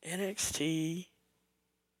 NXT,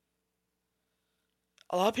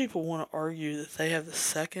 a lot of people want to argue that they have the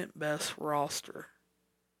second best roster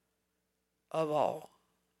of all.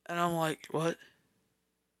 And I'm like, what?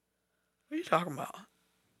 What are you talking about?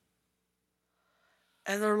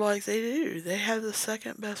 And they're like, they do. They have the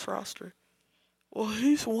second best roster. Well,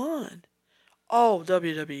 who's won? Oh,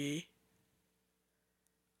 WWE.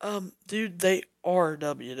 Dude, they are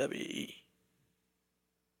WWE.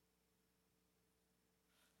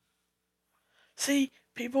 See,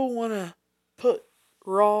 people want to put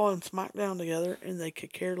Raw and SmackDown together and they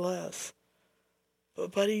could care less.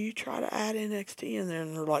 But, buddy, you try to add NXT in there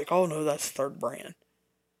and they're like, oh no, that's third brand.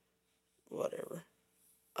 Whatever.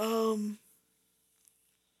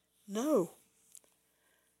 No.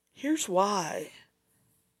 Here's why.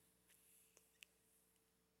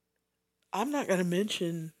 I'm not going to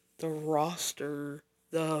mention the roster,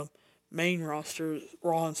 the main roster,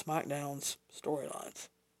 Raw and SmackDown's storylines.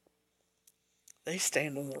 They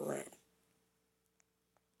stand in the room.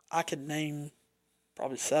 I could name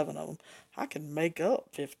probably 7 of them. I could make up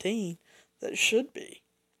 15 that should be.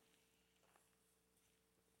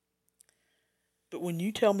 But when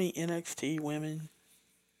you tell me NXT women,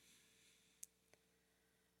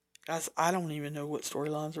 guys, I don't even know what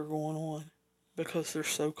storylines are going on because they're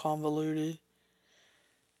so convoluted.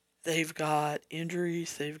 They've got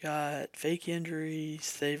injuries, they've got fake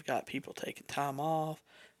injuries, they've got people taking time off,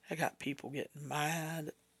 they got people getting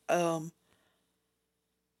mad. I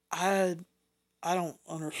I don't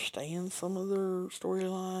understand some of their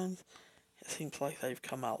storylines. It seems like they've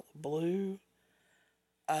come out of the blue.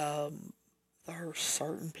 There are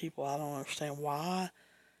certain people I don't understand why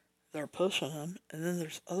they're pushing them, and then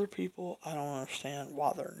there's other people I don't understand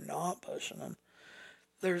why they're not pushing them.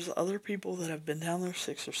 There's other people that have been down there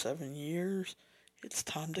 6 or 7 years. It's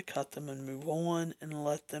time to cut them and move on and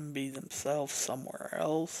let them be themselves somewhere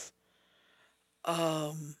else.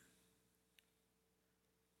 I'm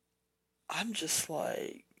just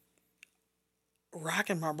like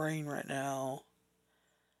racking my brain right now.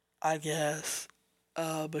 I guess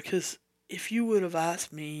Because if you would have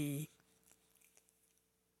asked me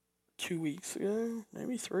 2 weeks ago,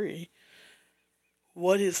 maybe three,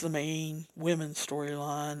 what is the main women's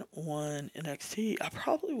storyline on NXT, I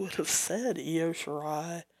probably would have said Io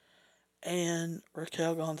Shirai and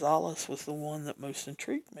Raquel Gonzalez was the one that most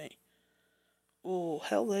intrigued me. Well,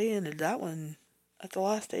 hell, they ended that one at the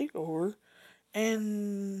last takeover,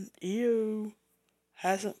 and Io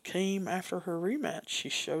hasn't came after her rematch. She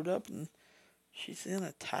showed up and she's in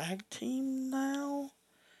a tag team now.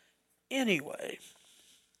 Anyway,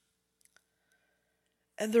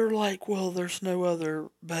 and they're like, well, there's no other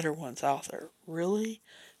better ones out there. Really?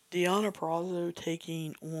 Deonna Purrazzo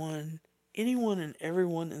taking on anyone and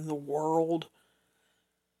everyone in the world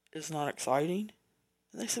is not exciting?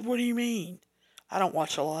 And they said, what do you mean? I don't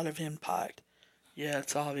watch a lot of Impact. Yeah,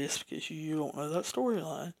 it's obvious because you don't know that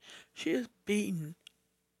storyline. She has beaten,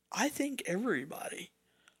 I think, everybody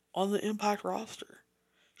on the Impact roster.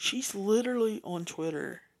 She's literally on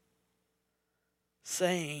Twitter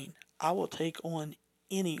saying, I will take on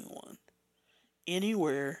anyone,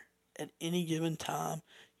 anywhere, at any given time.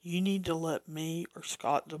 You need to let me or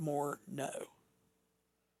Scott D'Amore know.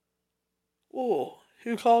 Whoa,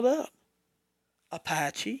 who called up?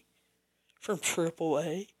 Apache from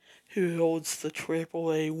AAA, who holds the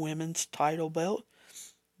AAA women's title belt.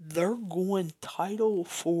 They're going title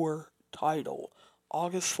for title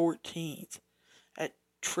August 14th at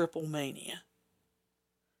Triple Mania.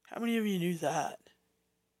 How many of you knew that?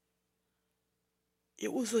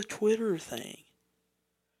 It was a Twitter thing.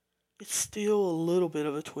 It's still a little bit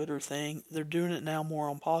of a Twitter thing. They're doing it now more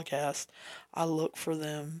on podcasts. I look for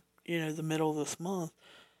them, the middle of this month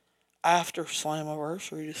after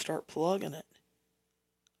Slammiversary to start plugging it.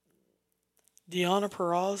 Deonna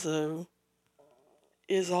Purrazzo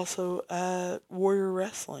is also at Warrior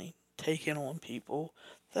Wrestling, taking on people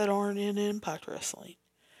that aren't in Impact Wrestling.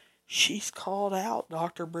 She's called out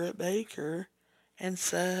Dr. Britt Baker and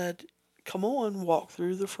said, come on, walk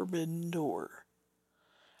through the forbidden door.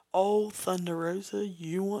 Oh, Thunder Rosa,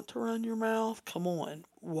 you want to run your mouth? Come on,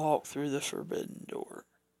 walk through the forbidden door.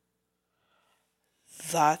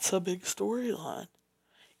 That's a big storyline.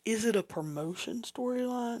 Is it a promotion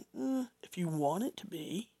storyline? If you want it to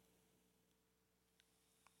be.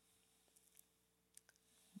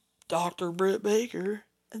 Dr. Britt Baker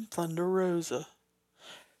and Thunder Rosa.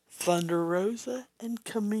 Thunder Rosa and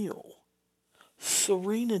Camille.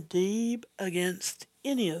 Serena Deeb against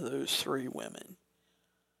any of those three women.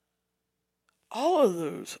 All of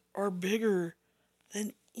those are bigger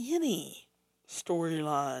than any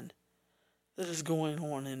storyline that is going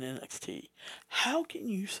on in NXT. How can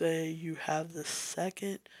you say you have the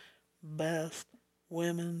second best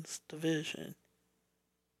women's division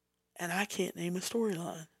and I can't name a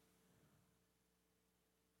storyline?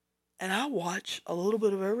 And I watch a little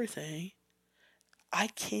bit of everything. I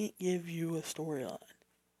can't give you a storyline.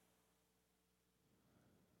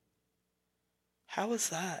 How is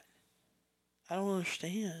that? I don't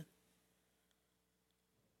understand.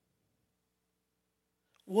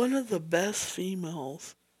 One of the best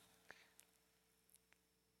females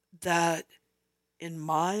that, in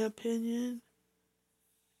my opinion,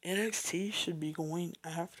 NXT should be going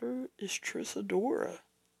after is Trish Adora.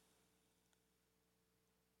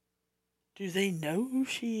 Do they know who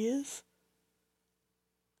she is?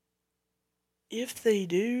 If they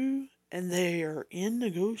do, and they are in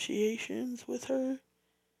negotiations with her,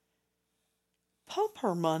 pump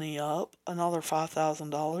her money up another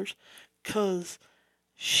 $5,000 because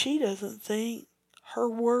she doesn't think her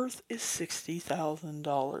worth is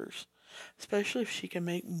 $60,000, especially if she can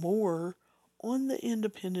make more on the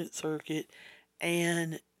independent circuit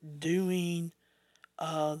and doing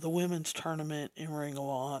the women's tournament in Ring of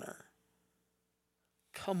Honor.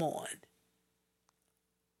 Come on.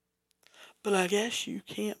 But I guess you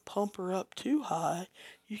can't pump her up too high.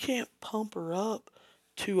 You can't pump her up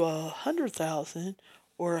to 100,000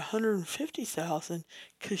 or 150,000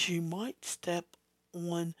 because you might step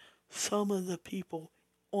on some of the people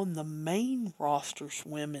on the main roster's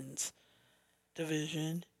women's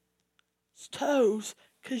division's toes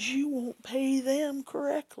because you won't pay them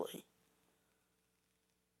correctly.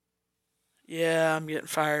 Yeah, I'm getting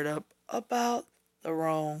fired up about the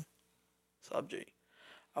wrong subject.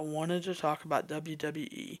 I wanted to talk about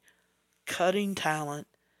WWE cutting talent.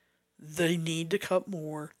 They need to cut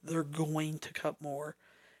more. They're going to cut more.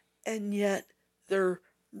 And yet they're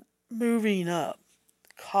moving up,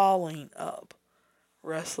 calling up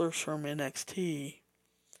wrestlers from NXT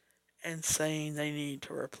and saying they need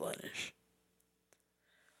to replenish.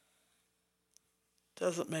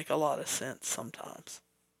 Doesn't make a lot of sense sometimes.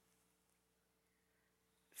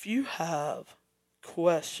 If you have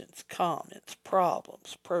questions, comments,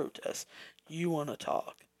 problems, protests, you want to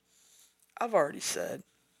talk. I've already said,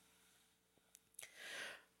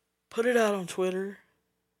 put it out on Twitter,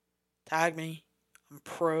 tag me. I'm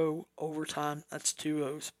pro overtime. That's 2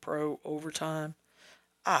 O's, pro overtime.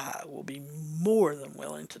 I will be more than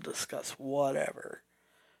willing to discuss whatever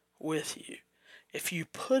with you. If you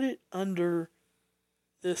put it under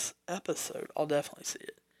this episode, I'll definitely see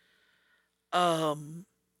it. A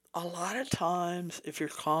lot of times, if you're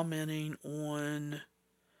commenting on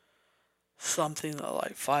something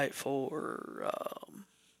like Fightful or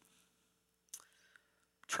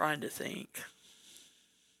trying to think.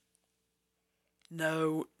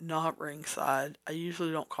 No, not Ringside. I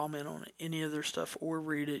usually don't comment on any of their stuff or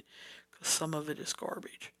read it because some of it is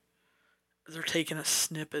garbage. They're taking a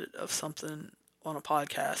snippet of something on a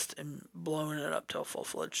podcast and blowing it up to a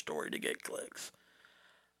full-fledged story to get clicks.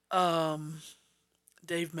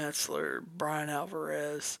 Dave Metzler, Brian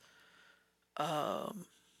Alvarez,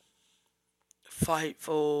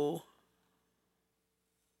 Fightful,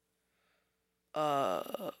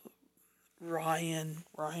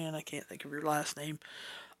 Ryan, I can't think of your last name.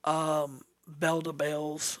 Bell to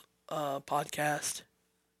Bells podcast,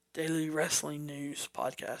 Daily Wrestling News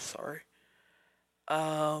podcast. Sorry.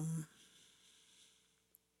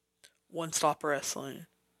 One Stop Wrestling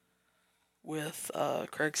with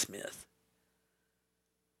Craig Smith.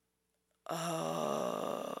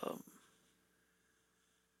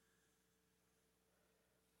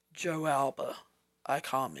 Joe Alba. I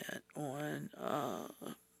comment on.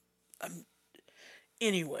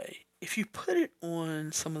 Anyway, if you put it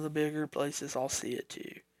on some of the bigger places, I'll see it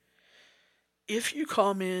too. If you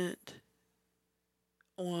comment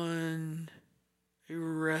on a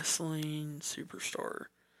wrestling superstar,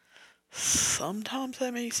 sometimes I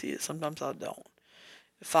may see it, sometimes I don't.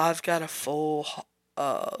 If I've got a full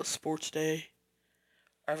sports day,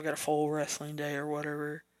 or I've got a full wrestling day or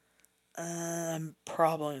whatever, I'm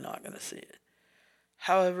probably not going to see it.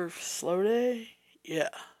 However, slow day, yeah.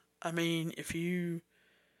 I mean, if you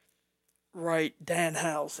write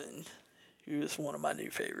Danhausen, who is one of my new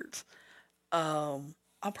favorites, I'm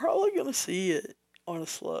probably going to see it on a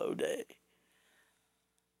slow day.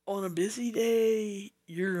 On a busy day,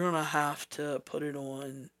 you're going to have to put it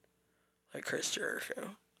on like Chris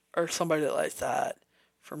Jericho or somebody like that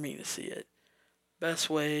for me to see it. Best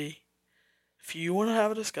way, if you want to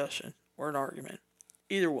have a discussion or an argument,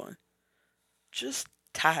 either one, just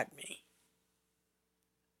tag me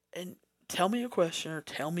and tell me a question or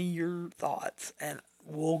tell me your thoughts and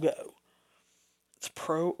we'll go. It's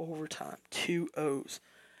pro overtime, 2 O's.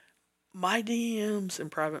 My DMs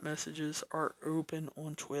and private messages are open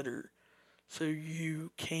on Twitter, so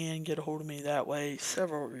you can get a hold of me that way.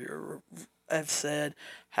 Several of you have said,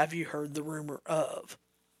 have you heard the rumor of?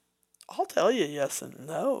 I'll tell you yes and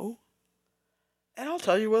no. And I'll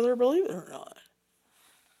tell you whether I believe it or not.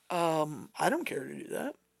 I don't care to do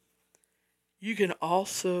that. You can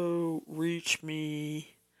also reach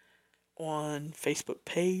me on Facebook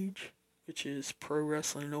page, which is Pro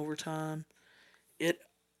Wrestling Overtime.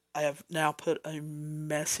 I have now put a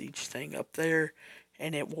message thing up there,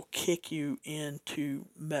 and it will kick you into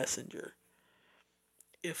Messenger.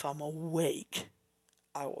 If I'm awake,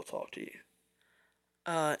 I will talk to you.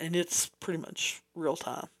 And it's pretty much real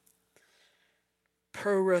time.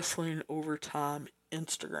 Pro Wrestling Overtime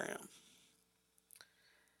Instagram.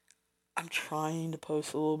 I'm trying to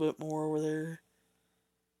post a little bit more over there.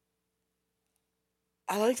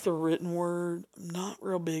 I like the written word. I'm not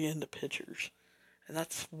real big into pictures. And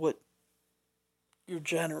that's what you're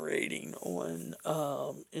generating on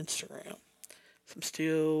Instagram. So I'm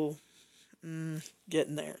still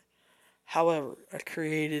getting there. However, I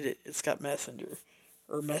created it. It's got Messenger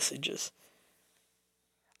or messages.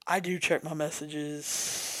 I do check my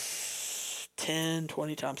messages 10,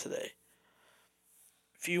 20 times a day.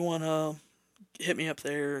 If you want to hit me up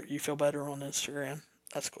there, you feel better on Instagram,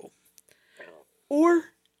 that's cool. Or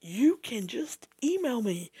you can just email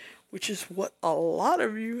me, which is what a lot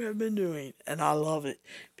of you have been doing. And I love it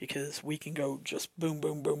because we can go just boom,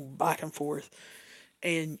 boom, boom, back and forth.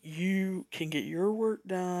 And you can get your work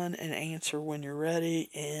done and answer when you're ready.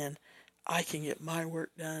 And I can get my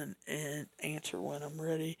work done and answer when I'm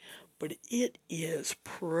ready. But it is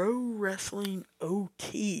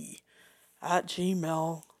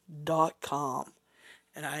prowrestlingot@gmail.com.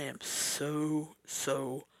 And I am so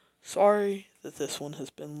sorry that this one has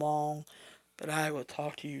been long. But I will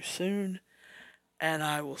talk to you soon. And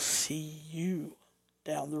I will see you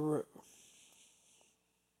down the road.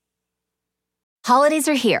 Holidays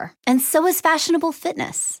are here, and so is fashionable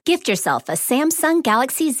fitness. Gift yourself a Samsung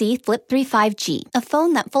Galaxy Z Flip 3 5G, a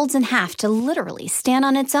phone that folds in half to literally stand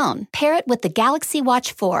on its own. Pair it with the Galaxy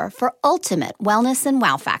Watch 4 for ultimate wellness and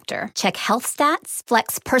wow factor. Check health stats,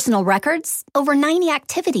 flex personal records. Over 90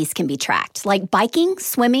 activities can be tracked, like biking,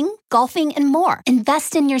 swimming, golfing, and more.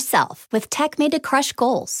 Invest in yourself with tech made to crush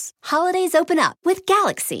goals. Holidays open up with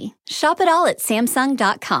Galaxy. Shop it all at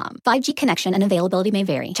Samsung.com. 5G connection and availability may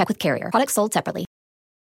vary. Check with carrier. Products sold separately.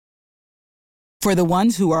 For the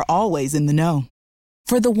ones who are always in the know.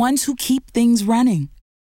 For the ones who keep things running.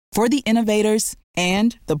 For the innovators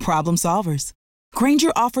and the problem solvers.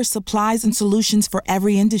 Grainger offers supplies and solutions for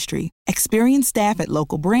every industry, experienced staff at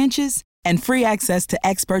local branches, and free access to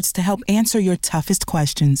experts to help answer your toughest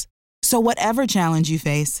questions. So whatever challenge you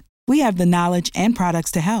face, we have the knowledge and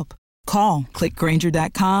products to help. Call, click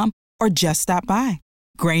Grainger.com, or just stop by.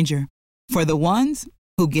 Grainger, for the ones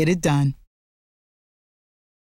who get it done.